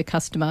directly to the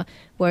customer,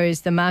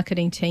 whereas the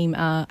marketing team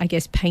are, I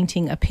guess,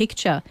 painting a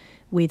picture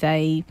with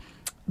a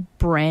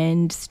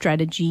brand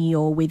strategy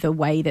or with a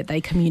way that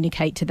they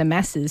communicate to the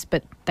masses,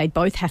 but they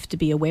both have to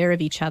be aware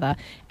of each other.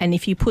 And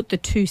if you put the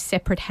two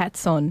separate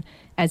hats on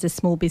as a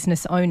small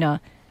business owner,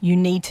 you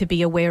need to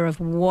be aware of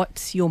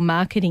what your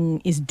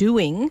marketing is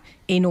doing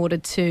in order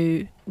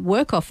to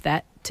work off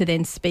that to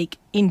then speak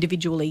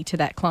individually to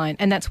that client.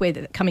 And that's where,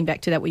 coming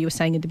back to that, what you were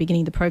saying at the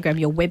beginning of the program,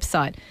 your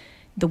website,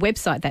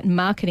 that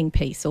marketing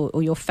piece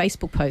or your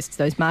Facebook posts,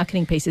 those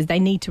marketing pieces, they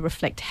need to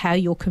reflect how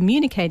you're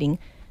communicating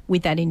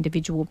with that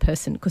individual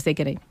person, because they're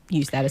going to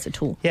use that as a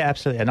tool. Yeah,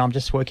 absolutely. And I'm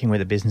just working with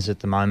a business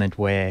at the moment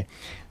where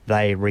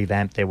they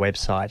revamped their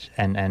website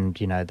and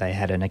they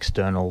had an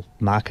external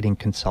marketing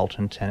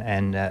consultant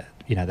and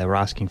they were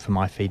asking for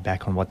my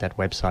feedback on what that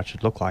website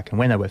should look like. And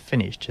when they were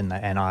finished and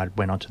I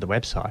went onto the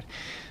website,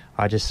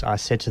 I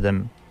said to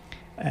them,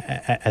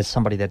 as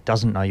somebody that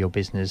doesn't know your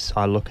business,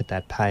 I look at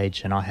that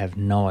page and I have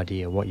no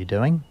idea what you're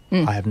doing.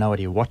 I have no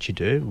idea what you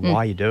do,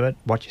 why you do it,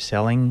 what you're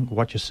selling,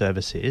 what your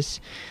service is.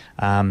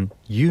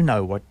 You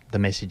know what the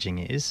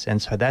messaging is.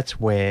 And so that's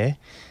where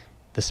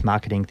this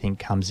marketing thing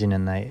comes in,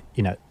 and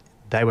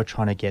they were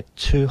trying to get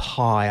too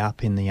high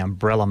up in the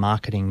umbrella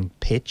marketing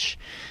pitch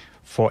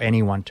for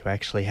anyone to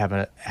actually have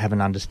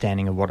an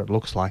understanding of what it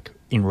looks like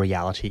in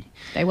reality.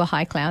 They were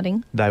high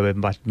clouding. They were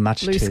much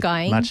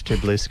too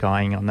blue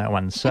skying on that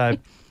one. So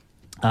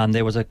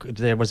there was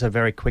a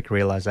very quick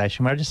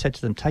realization where I just said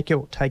to them, take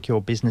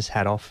your business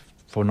hat off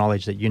for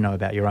knowledge that you know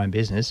about your own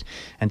business,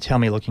 and tell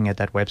me, looking at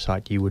that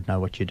website, you would know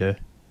what you do.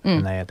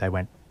 And they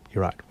went,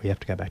 you're right, we have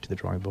to go back to the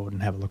drawing board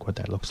and have a look what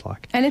that looks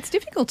like. And it's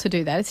difficult to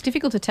do that. It's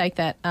difficult to take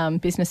that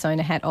business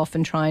owner hat off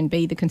and try and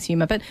be the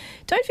consumer. But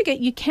don't forget,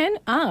 you can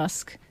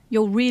ask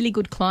your really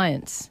good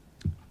clients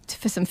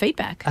for some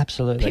feedback.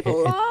 Absolutely.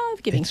 People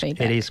love giving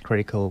feedback. It is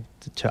critical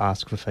to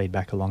ask for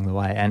feedback along the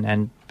way.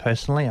 And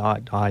personally,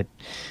 I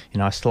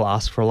still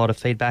ask for a lot of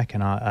feedback.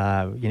 And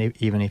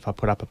even if I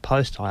put up a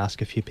post, I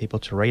ask a few people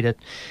to read it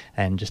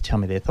and just tell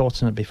me their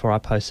thoughts on it before I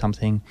post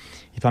something.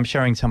 If I'm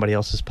sharing somebody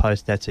else's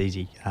post, that's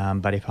easy.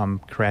 But if I'm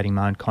creating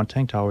my own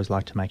content, I always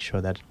like to make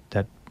sure that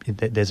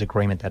there's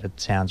agreement that it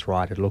sounds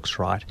right, it looks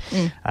right.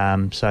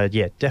 So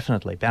yeah,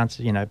 definitely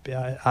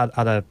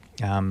other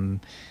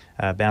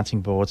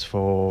bouncing boards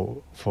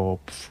for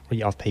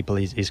of people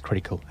is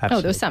critical. Absolutely.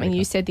 Oh, there was something critical.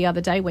 you said the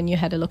other day when you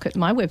had a look at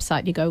my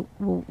website. You go,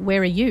 well,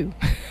 where are you?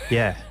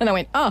 Yeah. And I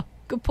went, oh,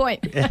 good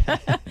point.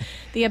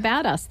 The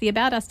About Us. The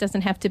About Us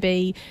doesn't have to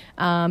be,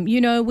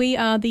 we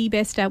are the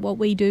best at what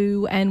we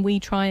do and we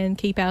try and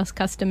keep our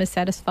customers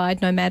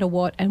satisfied no matter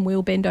what, and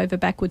we'll bend over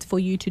backwards for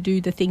you to do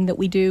the thing that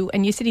we do.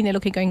 And you're sitting there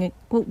looking, going,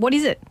 well, what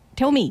is it?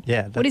 Tell me.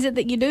 Yeah, what is it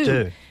that you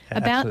do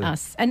about absolutely.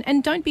 us?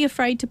 And don't be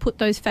afraid to put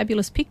those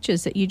fabulous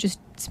pictures that you just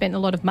spent a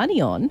lot of money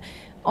on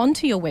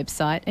onto your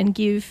website and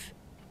give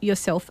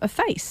yourself a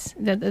face,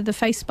 the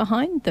face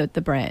behind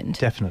the brand.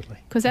 Definitely.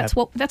 Because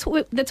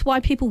that's why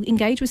people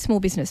engage with small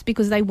business,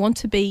 because they want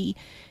to be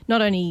not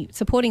only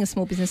supporting a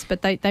small business,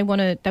 but they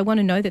want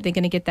to know that they're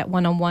going to get that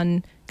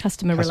one-on-one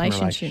customer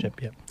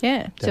relationship. Yep.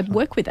 Yeah, Definitely. so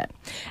work with that.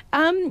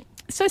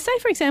 So say,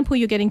 for example,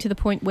 you're getting to the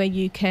point where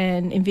you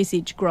can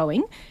envisage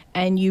growing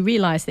and you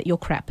realise that you're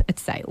crap at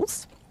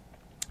sales.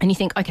 And you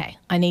think, okay,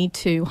 I need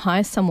to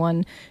hire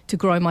someone to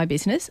grow my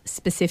business,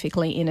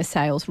 specifically in a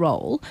sales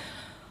role.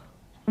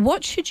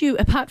 What should you,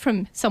 apart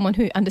from someone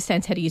who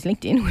understands how to use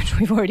LinkedIn, which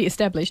we've already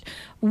established,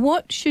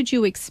 what should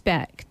you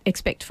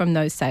expect from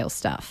those sales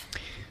staff?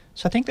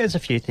 So I think there's a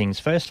few things.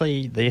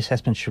 Firstly, the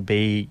assessment should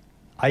be,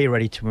 are you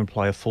ready to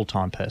employ a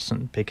full-time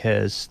person?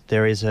 Because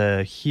there is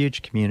a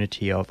huge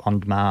community of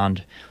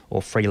on-demand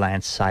or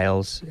freelance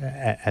sales,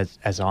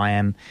 as I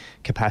am,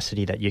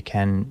 capacity that you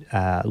can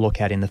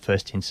look at in the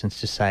first instance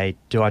to say,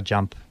 do I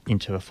jump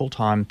into a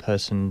full-time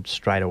person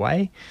straight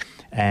away?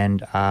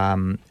 And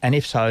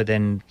if so,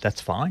 then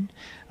that's fine.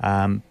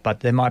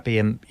 But there might be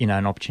an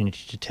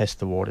opportunity to test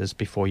the waters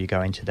before you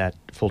go into that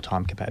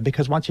full-time capacity.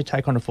 Because once you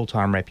take on a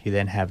full-time rep, you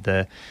then have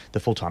the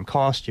full-time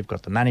cost. You've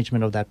got the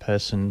management of that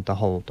person, the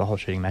whole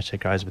shooting match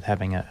that goes with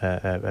having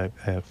a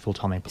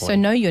full-time employee. So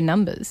know your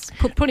numbers.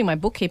 Putting my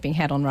bookkeeping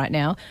hat on right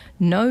now.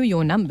 Know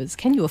your numbers.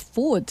 Can you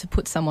afford to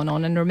put someone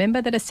on? And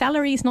remember that a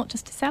salary is not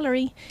just a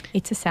salary.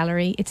 It's a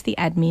salary. It's the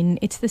admin.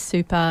 It's the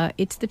super.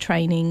 It's the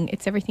training.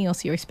 It's everything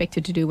else you're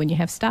expected to do when you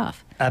have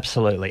staff.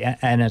 Absolutely.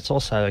 And it's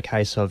also a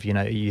case of,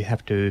 you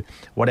have to,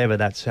 whatever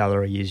that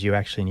salary is, you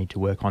actually need to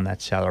work on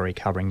that salary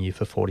covering you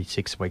for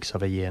 46 weeks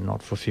of a year,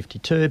 not for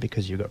 52,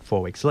 because you've got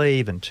 4 weeks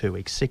leave and 2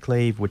 weeks sick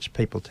leave, which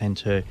people tend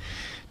to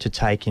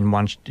take in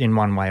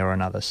one way or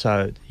another.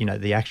 So,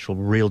 the actual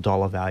real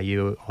dollar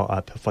value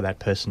for that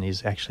person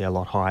is actually a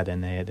lot higher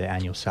than their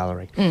annual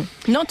salary.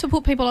 Not to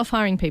put people off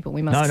hiring people,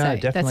 we must say. No,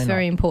 definitely that's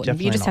very important.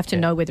 Definitely you just have to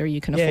know whether you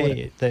can afford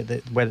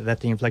it. Whether that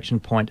the inflection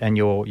point and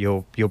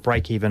your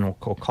break even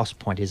or cost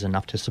point is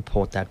enough to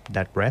support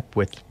that rep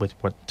with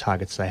what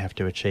targets they have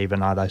to achieve,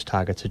 and are those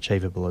targets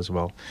achievable as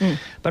well.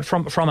 But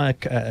from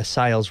a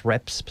sales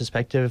rep's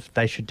perspective,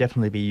 they should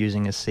definitely be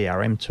using a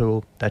CRM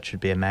tool. That should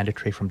be a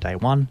mandatory from day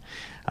one,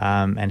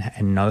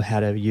 and know how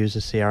to use a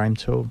CRM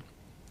tool.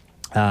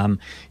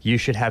 You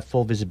should have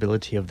full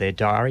visibility of their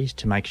diaries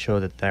to make sure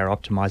that they're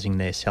optimizing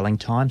their selling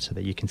time so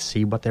that you can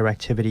see what their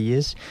activity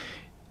is.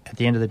 At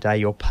the end of the day,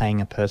 you're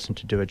paying a person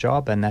to do a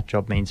job, and that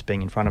job means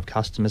being in front of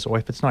customers, or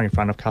if it's not in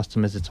front of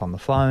customers, it's on the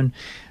phone,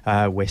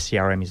 where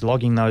CRM is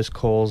logging those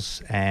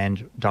calls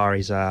and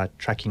diaries are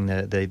tracking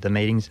the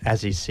meetings,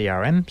 as is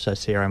CRM. So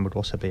CRM would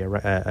also be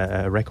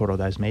a record of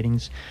those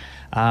meetings.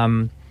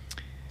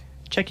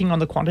 Checking on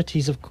the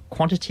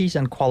quantities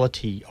and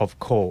quality of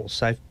calls.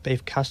 So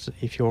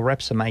if your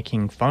reps are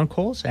making phone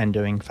calls and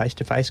doing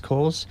face-to-face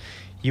calls,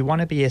 you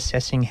want to be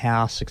assessing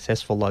how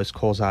successful those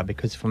calls are,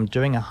 because if I'm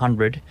doing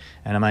 100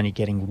 and I'm only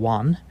getting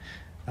one,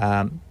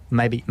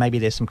 maybe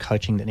there's some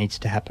coaching that needs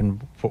to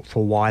happen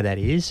for why that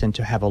is, and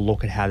to have a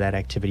look at how that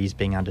activity is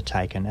being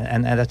undertaken.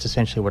 And that's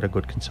essentially what a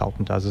good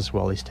consultant does as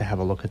well, is to have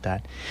a look at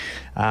that.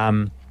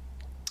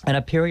 And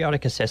a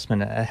periodic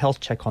assessment, a health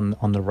check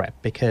on the rep,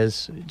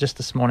 because just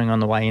this morning on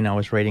the way in, I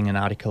was reading an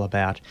article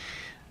about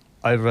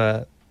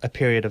over a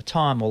period of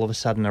time, all of a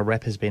sudden a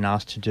rep has been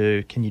asked to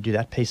do, can you do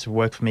that piece of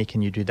work for me?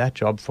 Can you do that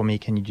job for me?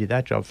 Can you do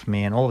that job for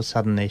me? And all of a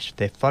sudden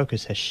their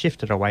focus has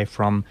shifted away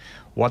from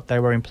what they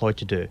were employed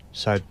to do.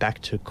 So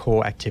back to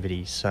core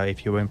activities. So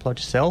if you were employed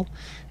to sell,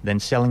 then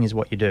selling is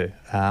what you do.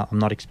 I'm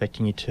not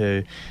expecting you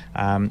to,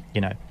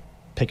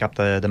 pick up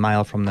the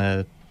mail from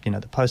the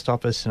post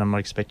office, and I'm not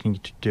expecting you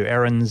to do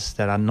errands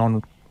that are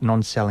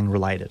non-selling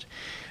related.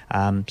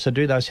 So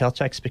do those health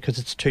checks, because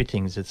it's two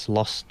things. It's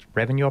lost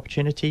revenue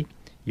opportunity.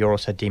 You're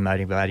also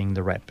demotivating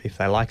the rep. If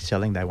they like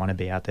selling, they want to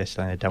be out there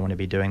selling. They don't want to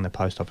be doing the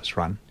post office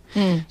run.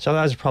 So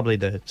those are probably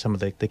some of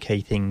the key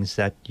things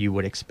that you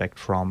would expect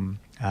from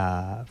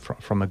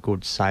a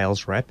good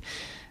sales rep.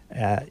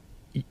 And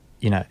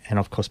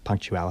of course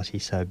punctuality.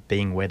 So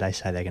being where they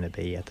say they're going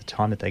to be at the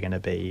time that they're going to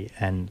be,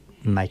 and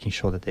making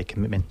sure that their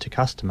commitment to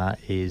customer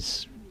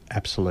is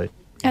absolute.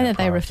 And that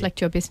priority. they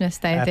reflect your business.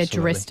 They're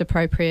dressed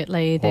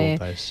appropriately. All of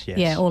those, yes.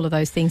 Yeah, all of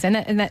those things. And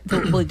that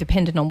will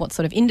depend on what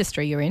sort of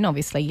industry you're in.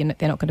 Obviously,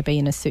 they're not going to be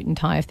in a suit and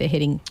tie if they're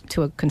heading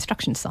to a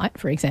construction site,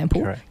 for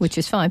example, Correct. which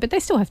is fine. But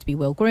they still have to be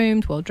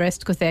well-groomed,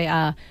 well-dressed, because they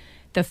are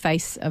the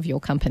face of your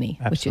company,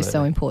 which is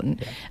so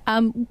important.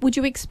 Yeah. Would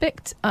you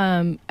expect,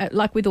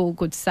 like with all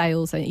good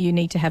sales, you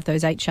need to have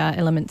those HR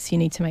elements. You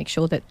need to make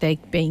sure that they're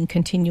being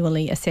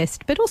continually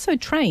assessed, but also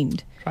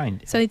trained.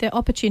 So the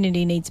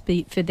opportunity needs to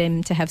be for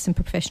them to have some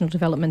professional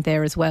development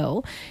there as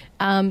well.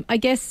 I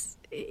guess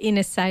in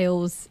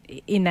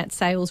that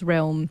sales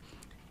realm,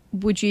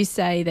 would you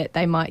say that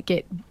they might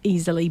get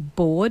easily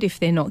bored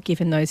if they're not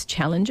given those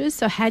challenges?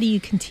 So how do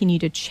you continue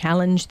to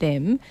challenge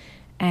them,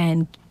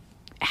 and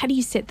how do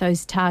you set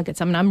those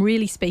targets? I mean, I'm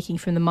really speaking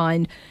from the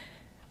mind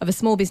of a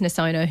small business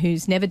owner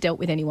who's never dealt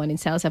with anyone in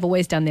sales. They've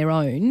always done their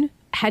own.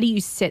 How do you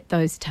set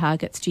those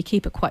targets? Do you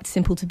keep it quite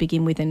simple to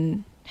begin with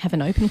and have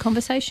an open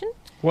conversation?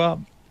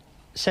 Well,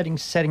 setting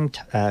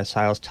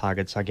sales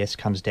targets, I guess,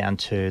 comes down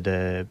to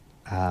the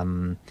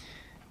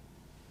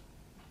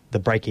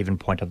break-even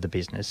point of the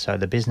business. So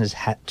the business,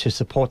 to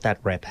support that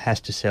rep, has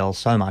to sell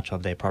so much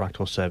of their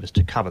product or service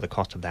to cover the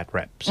cost of that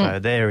rep. So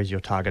there is your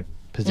target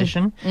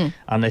position,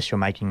 unless you're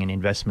making an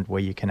investment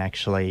where you can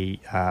actually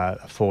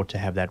afford to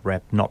have that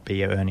rep not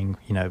be earning,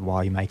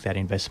 while you make that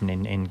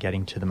investment in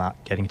getting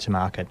to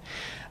market.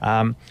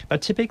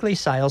 But typically,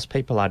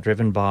 salespeople are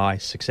driven by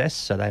success,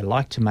 so they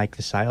like to make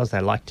the sales.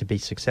 They like to be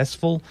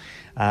successful.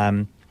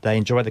 They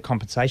enjoy the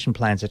compensation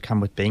plans that come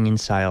with being in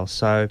sales.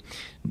 So,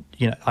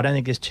 I don't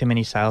think there's too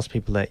many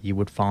salespeople that you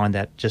would find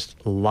that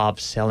just love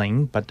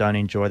selling but don't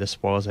enjoy the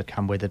spoils that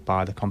come with it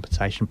by the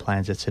compensation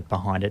plans that sit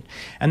behind it.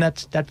 And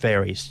that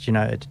varies.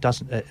 It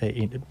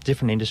doesn't.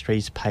 Different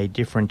industries pay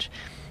different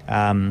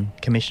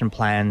commission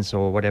plans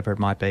or whatever it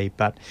might be,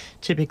 but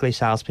typically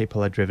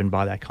salespeople are driven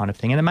by that kind of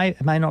thing. And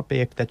it may not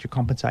be that your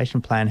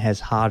compensation plan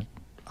has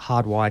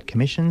hardwired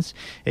commissions.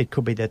 It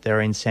could be that there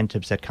are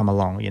incentives that come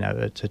along.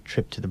 It's a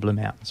trip to the Blue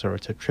Mountains, or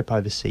it's a trip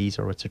overseas,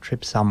 or it's a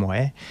trip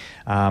somewhere,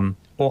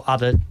 or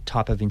other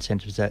type of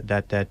incentives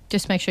that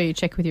just make sure you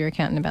check with your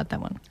accountant about that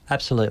one.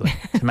 Absolutely,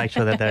 to make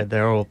sure that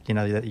they're all,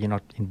 that you're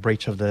not in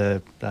breach of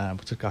the I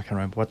can't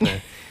remember what the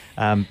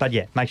but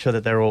yeah, make sure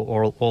that they're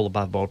all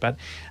above board. But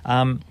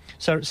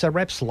so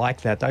reps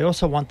like that. They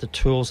also want the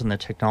tools and the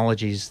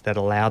technologies that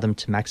allow them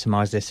to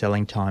maximize their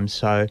selling time.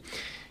 So,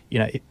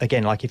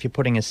 again, like if you're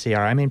putting a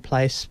CRM in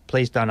place,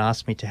 please don't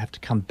ask me to have to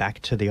come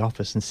back to the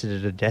office and sit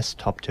at a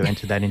desktop to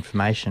enter that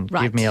information.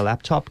 Right. Give me a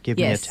laptop, give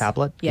me a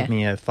tablet, give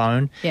me a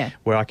phone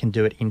where I can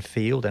do it in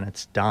field and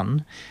it's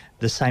done.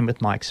 The same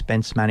with my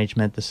expense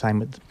management,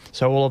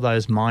 so all of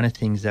those minor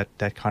things that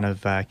kind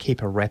of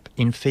keep a rep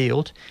in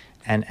field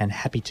and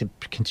happy to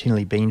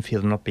continually be in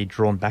field and not be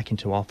drawn back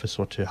into office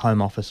or to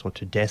home office or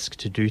to desk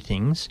to do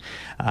things.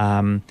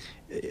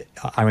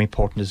 Are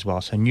important as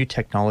well. So new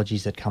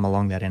technologies that come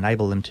along that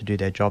enable them to do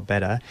their job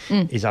better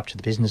is up to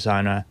the business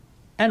owner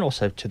and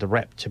also to the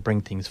rep to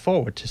bring things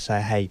forward to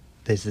say, hey,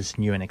 there's this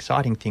new and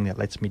exciting thing that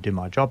lets me do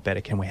my job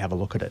better. Can we have a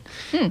look at it?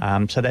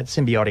 So that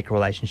symbiotic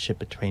relationship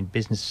between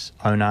business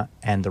owner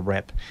and the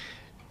rep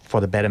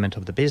for the betterment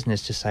of the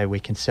business to say we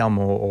can sell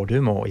more or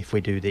do more if we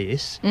do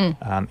this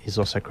is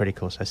also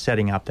critical. So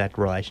setting up that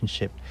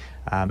relationship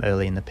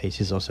early in the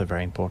piece is also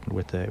very important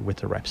with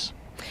the reps.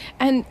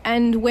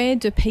 And where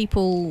do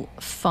people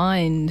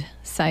find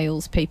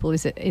salespeople?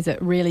 Is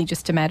it really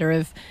just a matter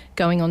of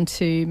going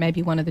onto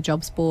maybe one of the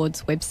jobs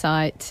boards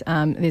website?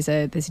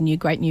 There's a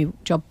great new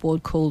job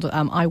board called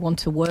I Want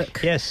to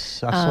Work.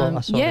 Yes, I saw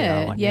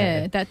that one.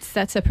 Yeah,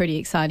 that's a pretty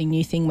exciting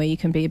new thing where you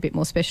can be a bit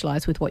more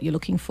specialised with what you're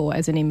looking for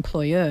as an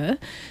employer.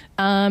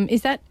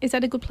 Is that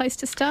a good place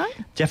to start?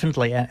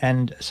 Definitely,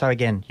 and so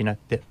again,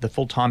 the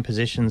full-time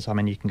positions. I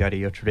mean, you can go to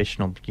your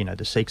traditional,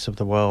 the Seeks of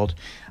the world.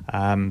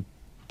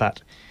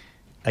 But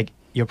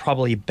you're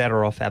probably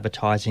better off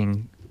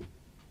advertising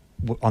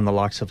on the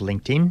likes of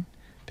LinkedIn,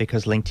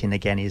 because LinkedIn,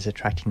 again, is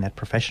attracting that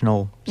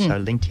professional. So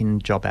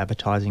LinkedIn job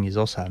advertising is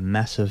also a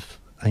massive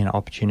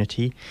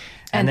opportunity.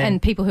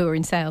 And people who are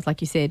in sales,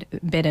 like you said,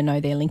 better know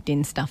their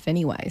LinkedIn stuff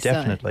anyway.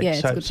 Definitely. So, it's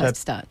a good place to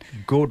start.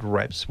 Good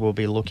reps will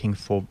be looking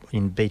for,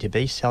 in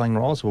B2B selling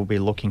roles, will be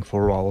looking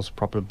for roles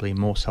probably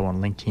more so on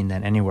LinkedIn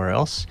than anywhere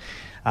else,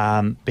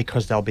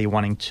 because they'll be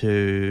wanting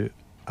to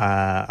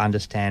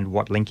understand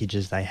what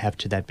linkages they have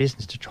to that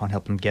business to try and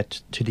help them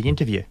get to the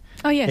interview.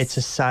 Oh, yes. It's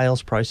a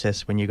sales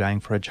process when you're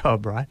going for a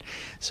job, right?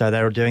 So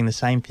they're doing the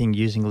same thing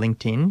using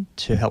LinkedIn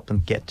to help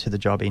them get to the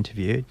job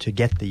interview, to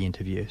get the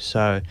interview.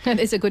 So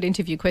there's a good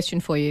interview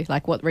question for you,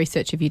 like what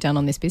research have you done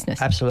on this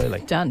business? Absolutely.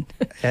 Done.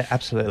 Yeah,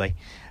 absolutely.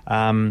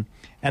 And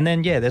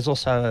then, there's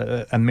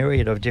also a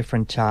myriad of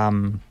different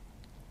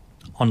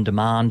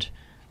on-demand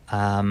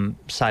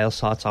sales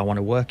sites. I Want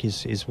to Work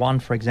is one,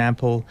 for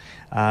example,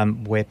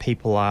 where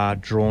people are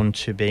drawn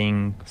to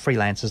being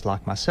freelancers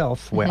like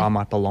myself, where I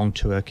might belong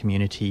to a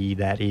community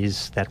that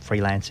is that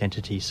freelance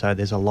entity. So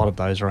there's a lot of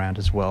those around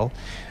as well,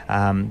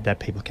 that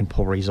people can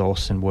pull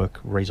resource and work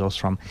resource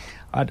from.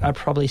 I'd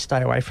probably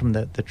stay away from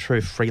the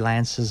true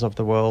freelancers of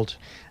the world,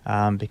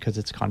 because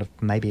it's kind of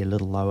maybe a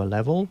little lower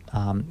level,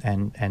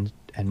 and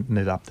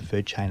move up the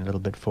food chain a little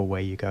bit for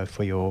where you go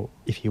for your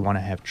if you want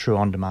to have true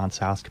on-demand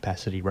sales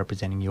capacity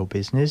representing your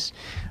business,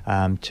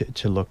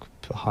 to look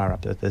higher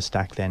up the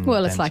stack than.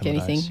 Well, it's than like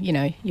anything, you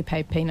know, you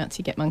pay peanuts,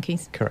 you get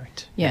monkeys.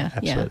 Correct. Yeah,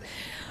 absolutely.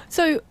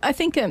 So I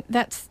think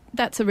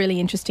that's a really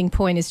interesting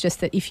point, is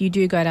just that if you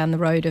do go down the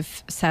road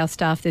of sales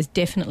staff, there's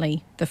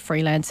definitely the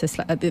freelancers,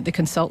 the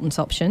consultants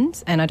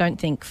options. And I don't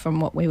think from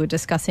what we were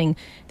discussing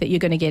that you're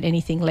going to get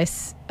anything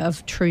less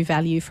of true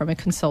value from a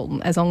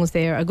consultant, as long as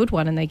they're a good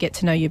one and they get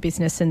to know your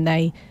business and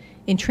they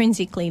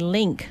intrinsically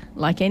link,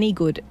 like any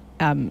good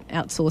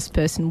outsourced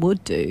person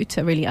would do,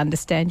 to really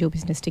understand your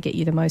business to get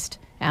you the most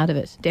out of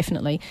it,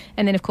 definitely.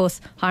 And then, of course,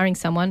 hiring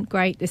someone,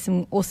 great. There's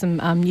some awesome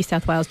New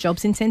South Wales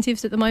jobs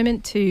incentives at the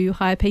moment to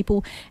hire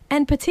people,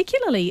 and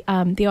particularly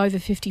the over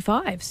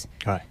 55s.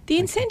 Right. The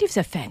incentives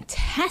are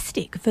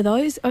fantastic for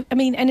those. I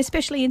mean, and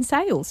especially in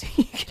sales.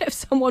 You could have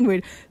someone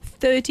with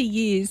 30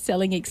 years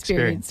selling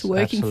experience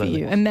working absolutely. for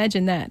you.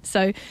 Imagine that.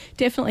 So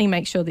definitely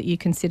make sure that you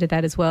consider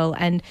that as well,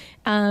 and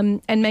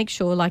make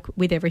sure, like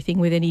with everything,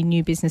 with any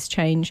new business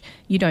change,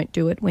 you don't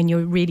do it when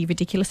you're really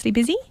ridiculously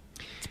busy.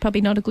 It's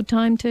probably not a good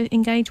time to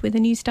engage with a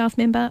new staff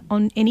member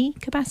on any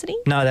capacity.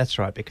 No, that's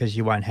right, because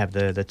you won't have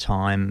the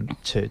time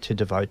to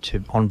devote to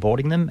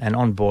onboarding them, and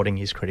onboarding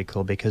is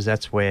critical because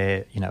that's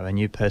where, you know, a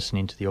new person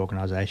into the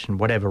organisation,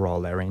 whatever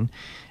role they're in,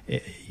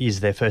 is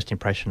their first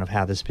impression of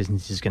how this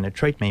business is going to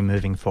treat me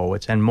moving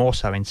forwards, and more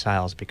so in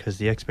sales, because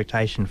the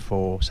expectation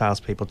for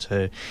salespeople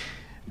to,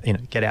 you know,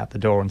 get out the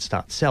door and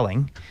start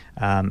selling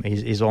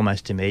is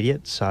almost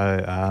immediate.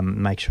 So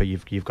make sure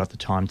you've got the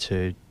time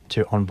to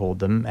onboard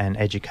them and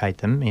educate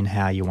them in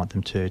how you want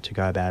them to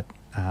go about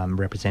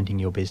representing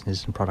your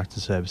business and products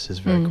and services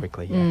very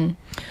quickly. Yeah.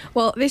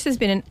 Well, this has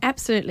been an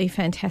absolutely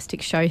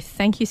fantastic show.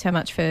 Thank you so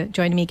much for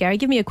joining me, Gary.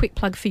 Give me a quick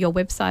plug for your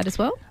website as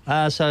well.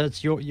 So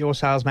it's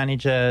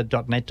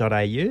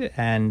yoursalesmanager.net.au,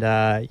 and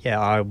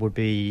I would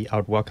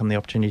welcome the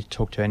opportunity to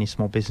talk to any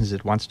small business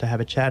that wants to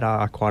have a chat.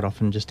 I quite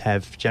often just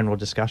have general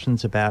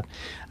discussions about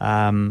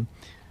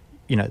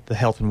you know, the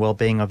health and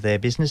well-being of their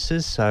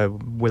businesses. So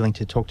willing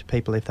to talk to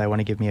people if they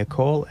want to give me a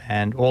call,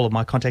 and all of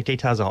my contact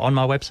details are on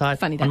my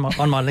website, on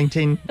my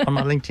LinkedIn, on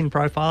my LinkedIn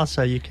profile.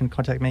 So you can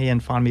contact me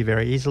and find me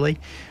very easily,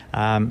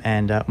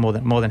 and more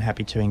than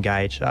happy to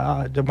engage.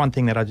 The one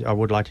thing that I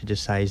would like to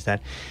just say is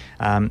that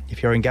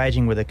if you're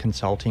engaging with a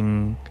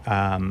consulting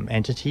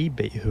entity,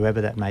 whoever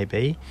that may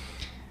be,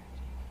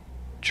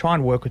 try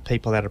and work with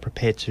people that are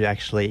prepared to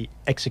actually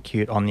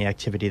execute on the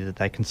activity that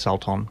they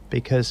consult on,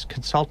 because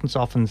consultants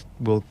often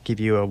will give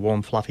you a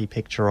warm, fluffy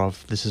picture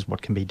of this is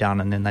what can be done,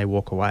 and then they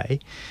walk away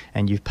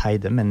and you've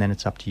paid them, and then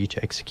it's up to you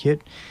to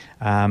execute.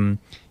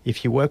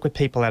 If you work with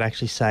people that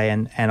actually say,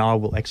 and I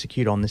will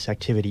execute on this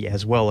activity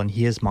as well, and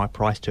here's my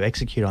price to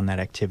execute on that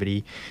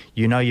activity,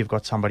 you know you've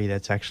got somebody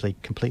that's actually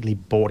completely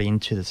bought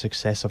into the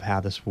success of how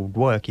this would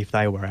work if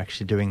they were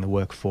actually doing the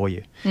work for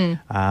you.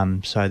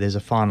 So there's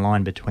a fine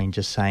line between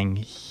just saying,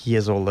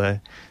 here's all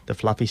the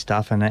fluffy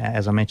stuff, and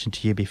as I mentioned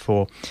to you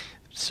before,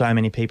 so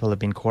many people have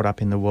been caught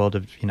up in the world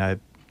of, you know,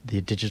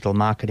 the digital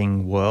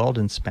marketing world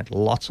and spent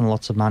lots and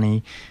lots of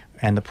money,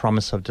 and the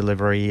promise of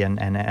delivery and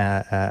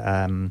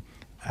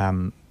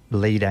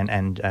lead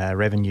and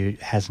revenue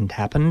hasn't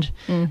happened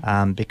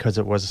because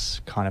it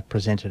was kind of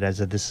presented as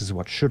this is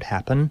what should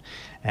happen,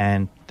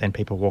 and then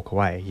people walk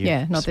away.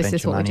 This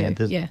is what we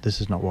do.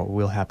 This is not what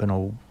will happen,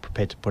 or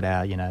prepared to put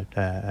our,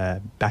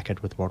 back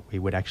it with what we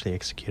would actually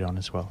execute on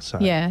as well. So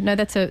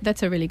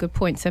that's a really good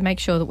point. So make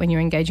sure that when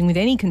you're engaging with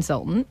any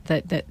consultant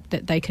that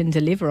they can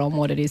deliver on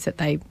what it is that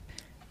they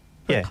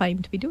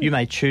claim to be doing. You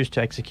may choose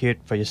to execute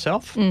for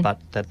yourself, but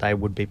that they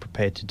would be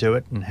prepared to do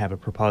it and have a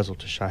proposal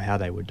to show how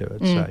they would do it.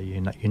 So you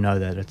know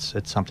that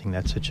it's something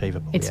that's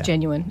achievable. It's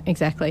genuine,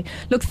 exactly.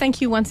 Look, thank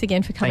you once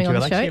again for coming on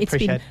the show. It's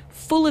been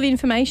full of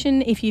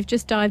information. If you've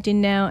just dived in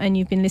now and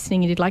you've been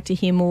listening and you'd like to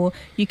hear more,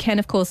 you can,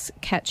 of course,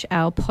 catch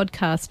our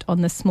podcast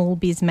on the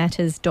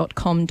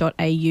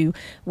smallbizmatters.com.au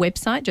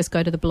website. Just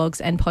go to the blogs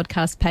and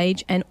podcast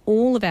page, and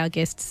all of our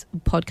guests'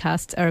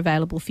 podcasts are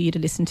available for you to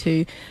listen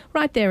to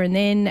right there and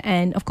then.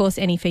 And, of course,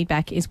 any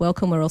feedback is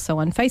welcome. We're also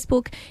on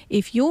Facebook.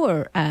 If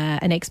you're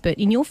an expert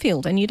in your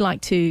field and you'd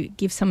like to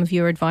give some of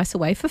your advice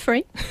away for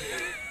free,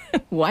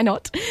 why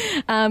not?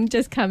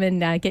 Just come and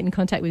get in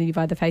contact with me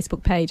via the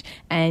Facebook page,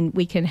 and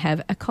we can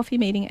have a coffee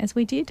meeting as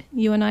we did,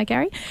 you and I,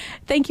 Gary.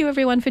 Thank you,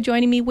 everyone, for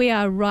joining me. We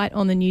are right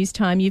on the news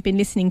time. You've been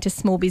listening to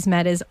Small Biz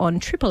Matters on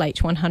Triple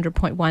H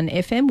 100.1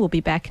 FM. We'll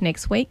be back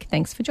next week.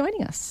 Thanks for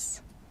joining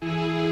us.